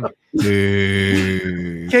time.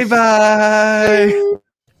 Okay, bye.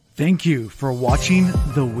 Thank you for watching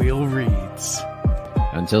The Wheel Reads.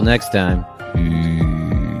 Until next time.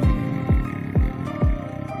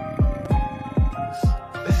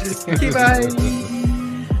 Okay, bye.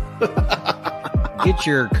 Get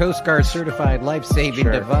your Coast Guard certified life-saving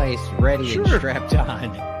device ready and strapped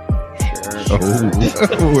on.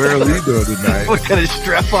 Oh, where are we doing tonight? What kind of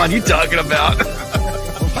strap on you talking about?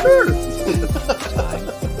 Sure.